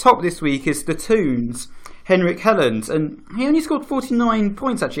 But top this week is the Toons, Henrik Helland, and he only scored 49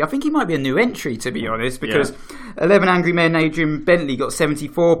 points actually. I think he might be a new entry, to be honest, because 11 Angry Men, Adrian Bentley got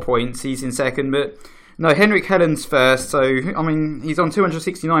 74 points. He's in second, but no, Henrik Helland's first. So, I mean, he's on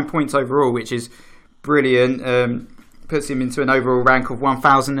 269 points overall, which is brilliant. Puts him into an overall rank of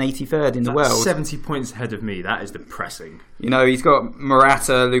 1,083rd in the world. 70 points ahead of me. That is depressing. You know, he's got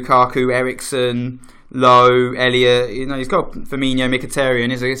Morata, Lukaku, Ericsson, Lowe, Elliott. You know, he's got Firmino,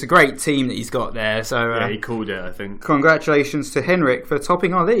 Mkhitaryan. It's a great team that he's got there. So he called it, I think. Congratulations to Henrik for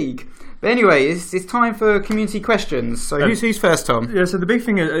topping our league. But anyway, it's time for community questions. So who's first, Tom? Yeah, so the big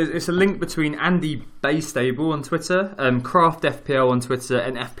thing is it's a link between Andy Baystable on Twitter, Craft FPL on Twitter,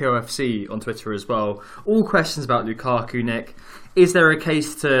 and FPLFC on Twitter as well. All questions about Lukaku, Nick. Is there a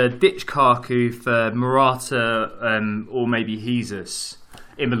case to ditch Kaku for Morata or maybe Jesus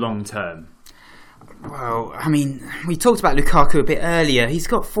in the long term? Well, I mean, we talked about Lukaku a bit earlier. He's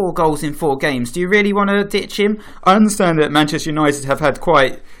got 4 goals in 4 games. Do you really want to ditch him? I understand that Manchester United have had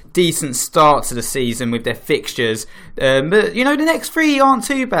quite decent start to the season with their fixtures, but you know, the next 3 aren't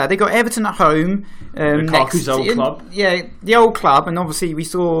too bad. They got Everton at home, Lukaku's old club. Yeah, the old club, and obviously we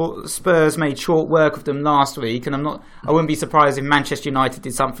saw Spurs made short work of them last week, and I wouldn't be surprised if Manchester United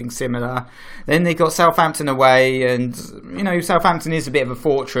did something similar. Then they got Southampton away, and you know, Southampton is a bit of a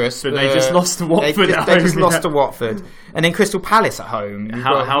fortress, but they just lost to Watford. They just lost to Watford, and then Crystal Palace at home.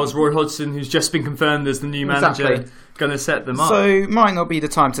 How's Roy Hodgson, who's just been confirmed as the new manager, going to set them up? So might not be the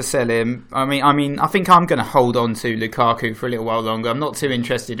time to sell him. I mean, I think I'm going to hold on to Lukaku for a little while longer. I'm not too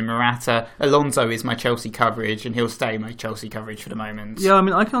interested in Morata. Alonso is my Chelsea coverage, and he'll stay my Chelsea coverage for the moment. Yeah, I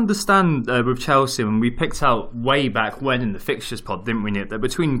mean, I can understand with Chelsea, when we picked out way back when in the fixtures pod, didn't we, Nick, that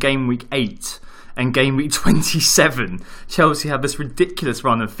between game week 8 and game week 27, Chelsea had this ridiculous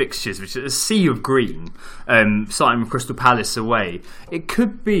run of fixtures, which is a sea of green, starting with Crystal Palace away. It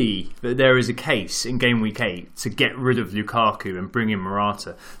could be that there is a case in game week 8 to get rid of Lukaku and bring in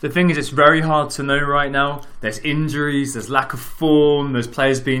Morata. The thing is, it's very hard to know right now. There's injuries, there's lack of form, there's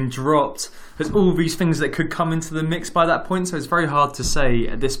players being dropped. There's all these things that could come into the mix by that point, so it's very hard to say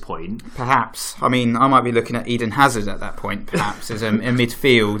at this point. Perhaps. I mean, I might be looking at Eden Hazard at that point, perhaps, as a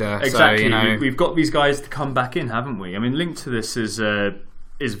midfielder. Exactly. So, you know, We've got these guys to come back in, haven't we? I mean, linked to this is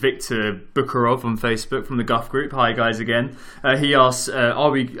Victor Bukharov on Facebook from the Guff Group. Hi guys again. He asks,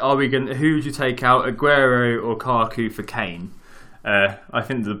 "Are we going? Who would you take out, Aguero or Kaku for Kane?" I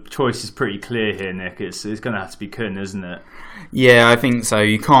think the choice is pretty clear here, Nick. It's going to have to be Kun, isn't it? Yeah, I think so.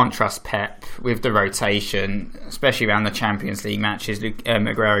 You can't trust Pep with the rotation, especially around the Champions League matches.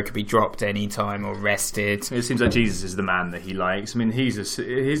 Aguero could be dropped any time or rested. It seems like Jesus is the man that he likes. I mean, his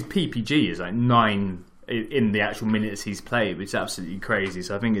PPG is like 9 in the actual minutes he's played, which is absolutely crazy.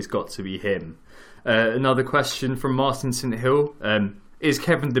 So I think it's got to be him. Another question from Martin St Hill: is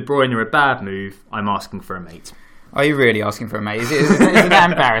Kevin De Bruyne a bad move? I'm asking for a mate. Are you really asking for a mate? Is it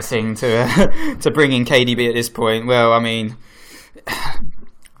that embarrassing to bring in KDB at this point? Well, I mean,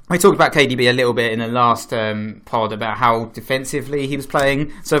 I talked about KDB a little bit in the last pod about how defensively he was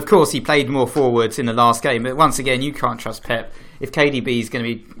playing. So, of course, he played more forwards in the last game. But once again, you can't trust Pep. If KDB is going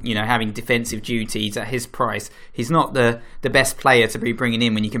to be, you know, having defensive duties at his price, he's not the best player to be bringing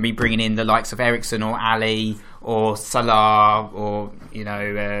in when you can be bringing in the likes of Ericsson or Ali or Salah or, you know,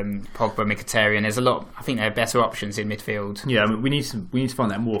 Pogba, Mkhitaryan. There's a lot. I think there are better options in midfield. Yeah, I mean, we need to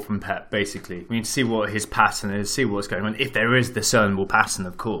find out more from Pep. Basically, we need to see what his pattern is, see what's going on, if there is discernible pattern,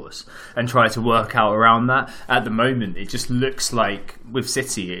 of course, and try to work out around that. At the moment, it just looks like with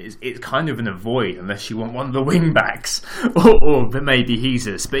City, it's kind of in a void unless you want one of the wing backs or maybe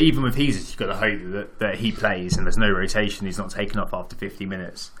Jesus. But even with Jesus, you've got to hope that he plays and there's no rotation. He's not taken off after 50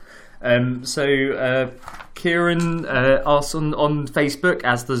 minutes. Kieran asks on Facebook,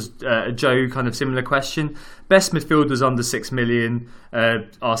 as does Joe, kind of similar question. Best midfielders under 6 million,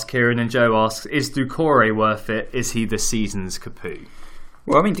 asks Kieran, and Joe asks, is Doucouré worth it? Is he the season's Capoue?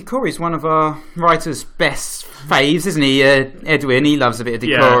 Well, I mean, Doucouré is one of our writer's best faves, isn't he? Edwin, he loves a bit of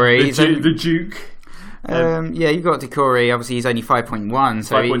Doucouré. Yeah, the Duke. Yeah, you got Doucouré. Obviously, he's only 5.1,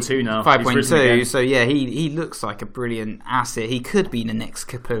 so 5.2 now. 5.2. So yeah, he looks like a brilliant asset. He could be the next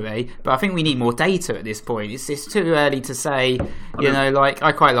Capoue, but I think we need more data at this point. It's too early to say. Like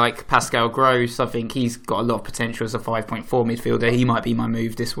I quite like Pascal Gross. I think he's got a lot of potential as a 5.4 midfielder. He might be my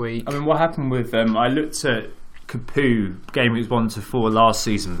move this week. I mean, what happened with I looked at Capoue game weeks 1 to 4 last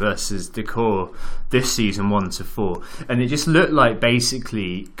season versus Decore this season 1 to 4, and it just looked like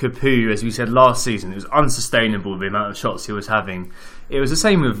basically Capoue, as we said last season, it was unsustainable the amount of shots he was having. It was the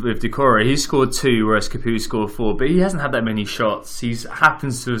same with Decore. He scored 2, whereas Capoue scored 4, but he hasn't had that many shots. He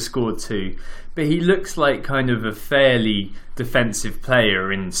happens to have scored 2, but he looks like kind of a fairly defensive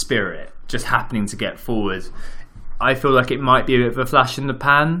player in spirit, just happening to get forward. I feel like it might be a bit of a flash in the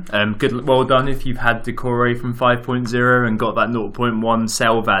pan. Well done if you've had Decore from 5.0 and got that 0.1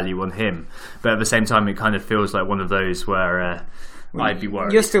 sell value on him. But at the same time, it kind of feels like one of those where I'd be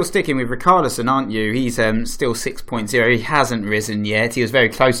worried. You're still sticking with Richarlison, aren't you? He's still 6.0. He hasn't risen yet. He was very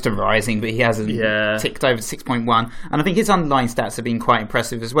close to rising, but he hasn't ticked over 6.1. And I think his underlying stats have been quite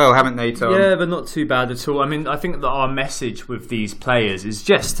impressive as well, haven't they, Tom? Yeah, but not too bad at all. I mean, I think that our message with these players is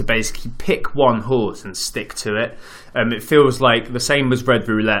just to basically pick one horse and stick to it. It feels like the same as Red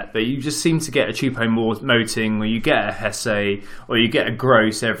Roulette, that you just seem to get a Choupo-Moting, or you get a Hesse, or you get a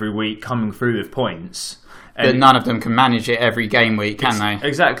Gross every week coming through with points. But none of them can manage it every game week, can they?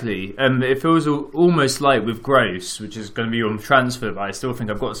 Exactly. It feels almost like with Gross, which is going to be on transfer, but I still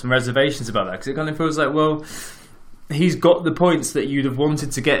think I've got some reservations about that, because it kind of feels like, well, he's got the points that you'd have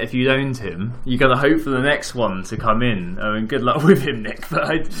wanted to get if you'd owned him. You're going to hope for the next one to come in. I mean, good luck with him, Nick, but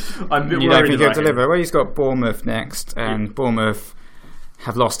I'm a bit worried. You don't think he'll deliver? Him. Well, he's got Bournemouth next, and Bournemouth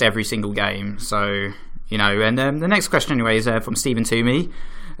have lost every single game, so, you know. And the next question, anyway, is from Stephen Toomey.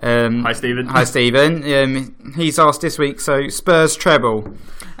 Hi, Stephen. Hi, Stephen. He's asked this week, so Spurs treble.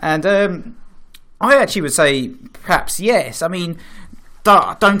 And I actually would say perhaps yes. I mean,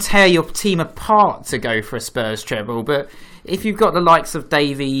 don't tear your team apart to go for a Spurs treble, but if you've got the likes of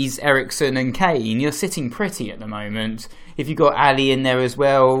Davies, Eriksen and Kane, you're sitting pretty at the moment. If you've got Ali in there as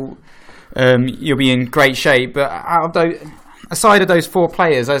well, you'll be in great shape. But aside of those 4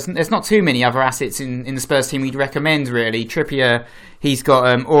 players, there's not too many other assets in the Spurs team we'd recommend, really. Trippier, he's got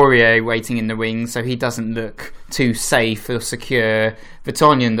Aurier waiting in the wings, so he doesn't look too safe or secure.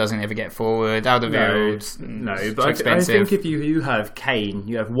 Vertonghen doesn't ever get forward. Alderweireld, no, but I think if you have Kane,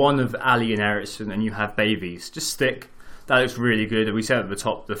 you have one of Ali and Eriksen, and you have Davies, just stick. That looks really good. And we said at the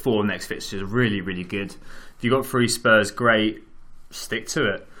top, the 4 next fixtures are really, really good. If you've got 3 Spurs, great. Stick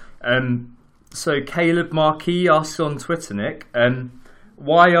to it. So Caleb Marquis asks on Twitter, Nick,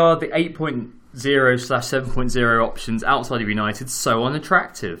 why are the 8.0/7.0 options outside of United so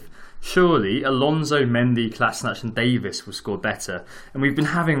unattractive? Surely Alonso, Mendy, Kolasinac and Davis will score better. And we've been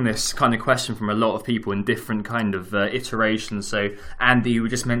having this kind of question from a lot of people in different kind of iterations. So Andy, who we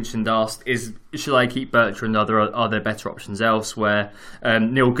just mentioned, asked, should I keep Bertrand? Are there better options elsewhere?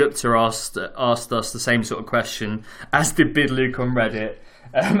 Neil Gupta asked us the same sort of question, as did Bidluke on Reddit.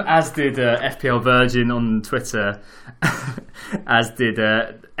 As did FPL Virgin on Twitter, as did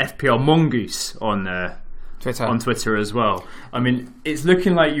FPL Mongoose on Twitter as well. I mean, it's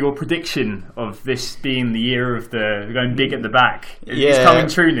looking like your prediction of this being the year of the going big at the back is coming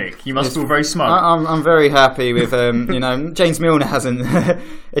true, Nick. You must feel very smug. I'm very happy with James Milner hasn't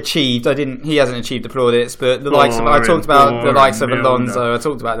achieved. He hasn't achieved the plaudits, but I talked about the likes of Alonso. I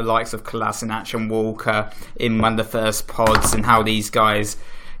talked about the likes of Kolasinac and Walker in one of the first pods, and how these guys,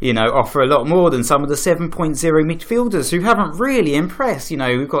 offer a lot more than some of the 7.0 midfielders who haven't really impressed. We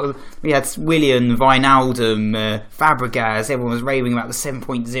had Willian, Wijnaldum, Fabregas. Everyone was raving about the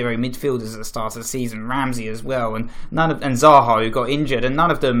 7.0 midfielders at the start of the season. Ramsey as well, and Zaha, who got injured, and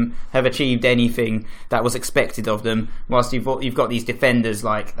none of them have achieved anything that was expected of them. Whilst you've got these defenders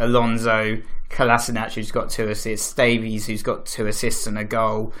like Alonso, Kolasinac, who's got 2 assists, Davies, who's got 2 assists and a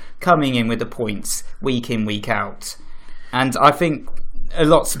goal, coming in with the points week in, week out. And I think a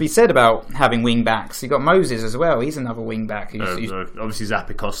lot to be said about having wing backs. You've got Moses as well. He's another wing back. Obviously,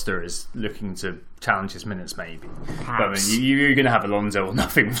 Zappacosta is looking to challenge his minutes, maybe. But you're going to have Alonso or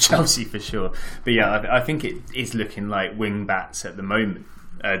nothing with Chelsea for sure. But yeah, I think it is looking like wing backs at the moment.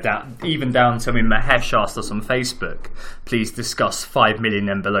 Even down to, Mahesh asked us on Facebook, please discuss 5 million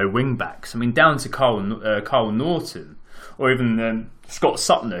and below wing backs. Down to Carl Norton, or even Scott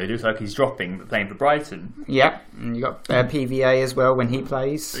Sutton, who looks like he's dropping, but playing for Brighton. Yep, and you got PVA as well when he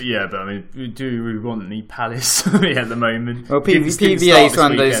plays. Yeah, but do we want any Palace at the moment? Well, PVA is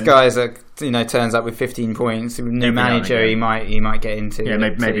one of those guys that turns up with 15 points. With new manager, he might get into. Yeah,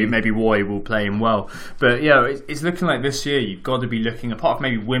 maybe Roy will play him well. But it's looking like this year you've got to be looking. Apart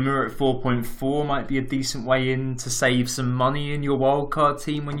from maybe Wimmer at 4.4 might be a decent way in to save some money in your wildcard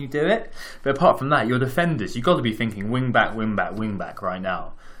team when you do it. But apart from that, your defenders, you've got to be thinking wing back right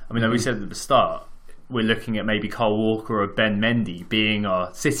now. We said at the start, we're looking at maybe Kyle Walker or Ben Mendy being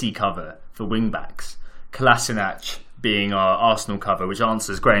our City cover for wing backs. Kolasinac, being our Arsenal cover, which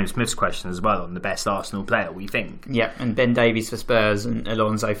answers Graham Smith's question as well on the best Arsenal player, we think. Yeah, and Ben Davies for Spurs and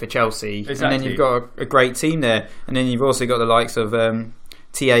Alonso for Chelsea. Exactly. And then you've got a great team there. And then you've also got the likes of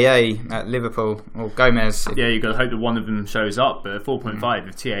TAA at Liverpool, or Gomez. Yeah, you've got to hope that one of them shows up, but 4.5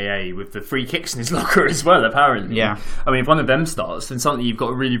 of TAA with the free kicks in his locker as well, apparently. Yeah. I mean, if one of them starts, then suddenly you've got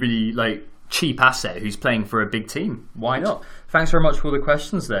a really, really cheap asset who's playing for a big team. Why not? Thanks very much for all the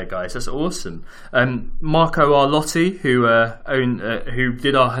questions there, guys. That's awesome. Marco Arlotti, who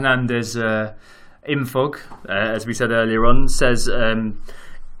did our Hernandez infog, as we said earlier on, says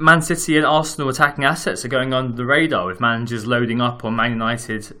Man City and Arsenal attacking assets are going under the radar with managers loading up on Man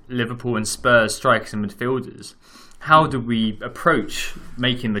United, Liverpool and Spurs strikers and midfielders. How do we approach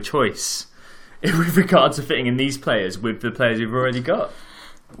making the choice with regard to fitting in these players with the players we've already got?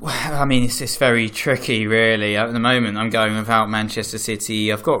 Well, I mean, it's just very tricky, really. At the moment, I'm going without Manchester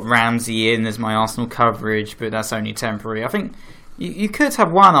City. I've got Ramsey in as my Arsenal coverage, but that's only temporary. I think you could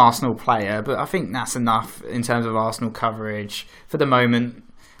have one Arsenal player, but I think that's enough in terms of Arsenal coverage for the moment.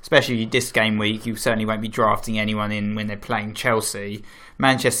 Especially this game week, you certainly won't be drafting anyone in when they're playing Chelsea.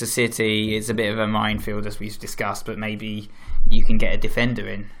 Manchester City is a bit of a minefield, as we've discussed, but maybe you can get a defender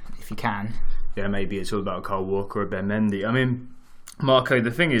in if you can. Yeah, maybe it's all about Kyle Walker or Ben Mendy. I mean, Marco,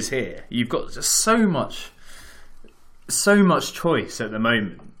 the thing is here, you've got just so much choice at the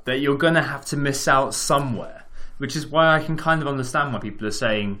moment that you're going to have to miss out somewhere, which is why I can kind of understand why people are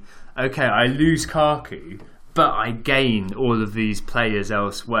saying, okay, I lose Kaku, but I gain all of these players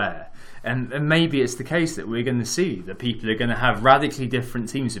elsewhere. And maybe it's the case that we're going to see that people are going to have radically different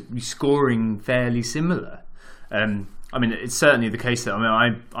teams that be scoring fairly similar. I mean, it's certainly the case that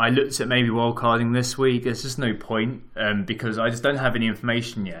I looked at maybe wildcarding this week. There's just no point because I just don't have any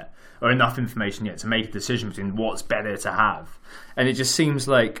information yet, or enough information yet to make a decision between what's better to have. And it just seems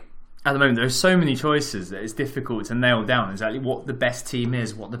like at the moment there are so many choices that it's difficult to nail down exactly what the best team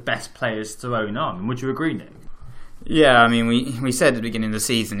is, what the best players to own are. And would you agree, Nick? Yeah, I mean, we said at the beginning of the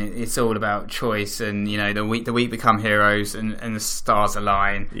season it's all about choice, and the weak become heroes, and the stars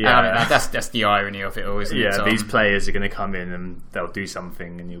align. Yeah, I mean, that's the irony of it all, isn't it? Yeah, these players are going to come in and they'll do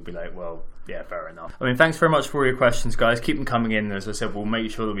something, and you'll be like, well, yeah, fair enough. I mean, thanks very much for all your questions, guys. Keep them coming in. As I said, we'll make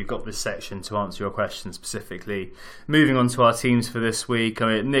sure that we've got this section to answer your questions specifically. Moving on to our teams for this week.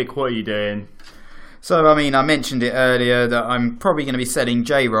 I mean, Nick, what are you doing? So, I mean, I mentioned it earlier that I'm probably going to be selling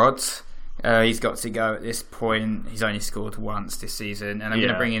J-Rod. He's got to go at this point. He's only scored once this season, and I'm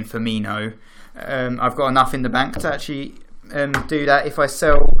going to bring in Firmino. I've got enough in the bank to actually do that if I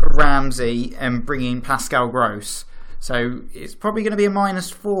sell Ramsey and bring in Pascal Gross. So it's probably going to be a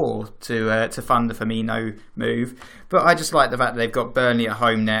 -4 to fund the Firmino move. But I just like the fact that they've got Burnley at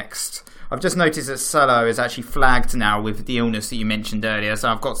home next. I've just noticed that Salah is actually flagged now with the illness that you mentioned earlier, so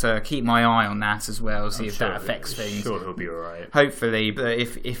I've got to keep my eye on that as well, see if that affects things. Sure, he'll be alright. Hopefully, but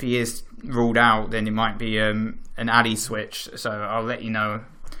if he is ruled out, then it might be an Ali switch, so I'll let you know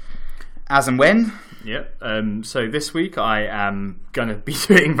as and when. Yep. So this week I am going to be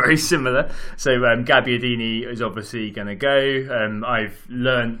doing very similar. So Gabbiadini is obviously going to go. I've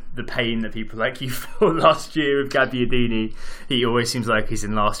learned the pain that people like you felt last year with Gabbiadini. He always seems like he's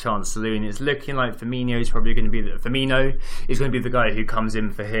in last chance saloon. It's looking like Firmino is probably going to be Firmino is going to be the guy who comes in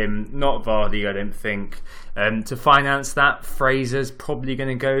for him, not Vardy, I don't think. To finance that, Fraser's probably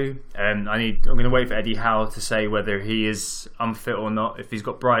going to go. I'm going to wait for Eddie Howe to say whether he is unfit or not. If he's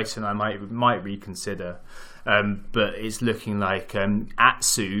got Brighton, I might reconsider. But it's looking like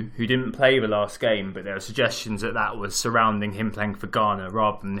Atsu, who didn't play the last game, but there are suggestions that was surrounding him playing for Ghana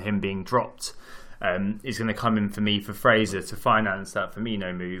rather than him being dropped, is going to come in for me for Fraser to finance that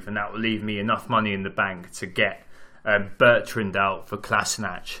Firmino move, and that will leave me enough money in the bank to get Bertrand out for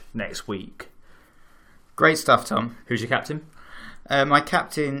Kolasinac next week. Great stuff, Tom. Who's your captain? My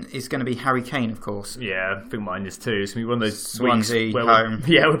captain is going to be Harry Kane, of course. Yeah, I think mine is too. It's going to be one of those Swansea weeks where home.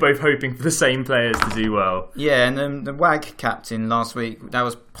 we're both hoping for the same players to do well. Yeah, and the WAG captain last week, that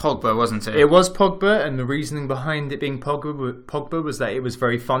was Pogba, wasn't it? It was Pogba, and the reasoning behind it being Pogba was that it was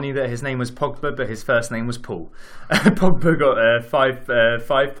very funny that his name was Pogba, but his first name was Paul. Pogba got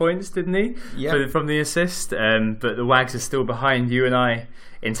 5 points, didn't he? Yeah. From the assist, but the WAGs are still behind you and I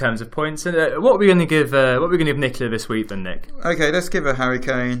in terms of points. And what are we going to give? What are we going to give Nicola this week, then, Nick? Okay, let's give a Harry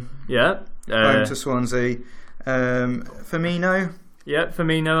Kane. Yeah. Home to Swansea. Firmino. Yeah,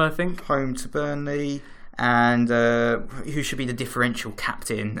 Firmino, I think. Home to Burnley. And who should be the differential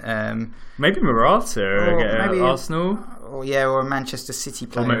captain? Maybe Morata or Arsenal. Or a Manchester City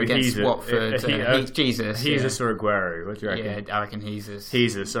player against Watford. Jesus or Aguero. What do you reckon? Yeah, I reckon Jesus.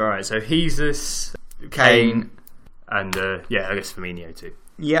 Jesus, alright. So Jesus, Kane, and I guess Firmino too.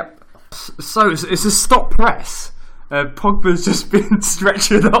 Yep. So it's a stop press. Pogba's just been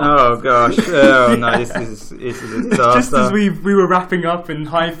stretchered off. Oh gosh! Oh no, this is a disaster. Just as we were wrapping up and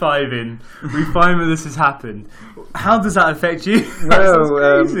high-fiving, we find that this has happened. How does that affect you? That's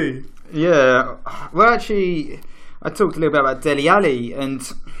crazy. Yeah. Well, actually, I talked a little bit about Dele Alli, and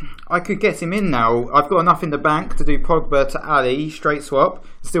I could get him in now. I've got enough in the bank to do Pogba to Ali, straight swap.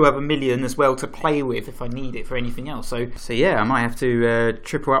 Still have $1 million as well to play with if I need it for anything else. So yeah, I might have to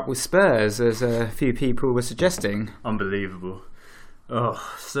triple up with Spurs, as a few people were suggesting. Unbelievable. Oh,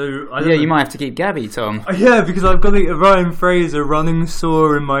 so you might have to keep Gabby, Tom. Yeah, because I've got Ryan Fraser running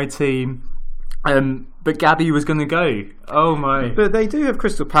sore in my team. But Gabby was going to go. Oh my! But they do have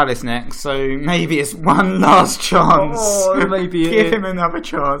Crystal Palace next, so maybe it's one last chance. Oh, maybe give him another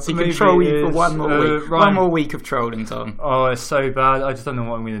chance. He can troll you for one more week. One more week of trolling, Tom. Oh, it's so bad. I just don't know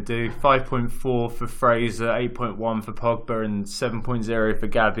what I'm going to do. 5.4 for Fraser, 8.1 for Pogba, and 7.0 for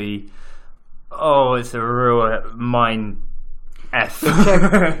Gabby. Oh, it's a real mind F.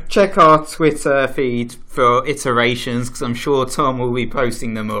 Check our Twitter feed for iterations, because I'm sure Tom will be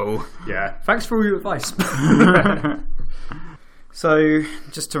posting them all. Yeah. Thanks for all your advice. So,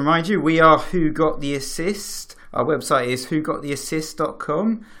 just to remind you, we are Who Got the Assist. Our website is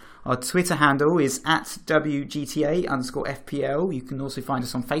whogottheassist.com. Our Twitter handle is @WGTA_FPL. You can also find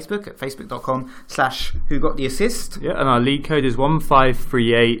us on Facebook at facebook.com/whogottheassist. Yeah, and our league code is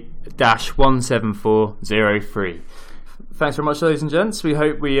 1538-17403. Thanks very much, ladies and gents. We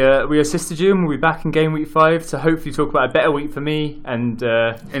hope we assisted you, and we'll be back in game week 5 to hopefully talk about a better week for me and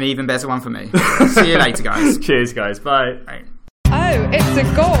an even better one for me. See you later, guys. Cheers, guys. Bye. Bye. Oh, it's a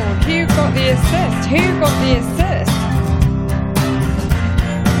goal. Who got the assist? Who got the assist?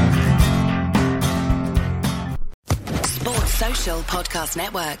 Sports Social Podcast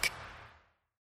Network.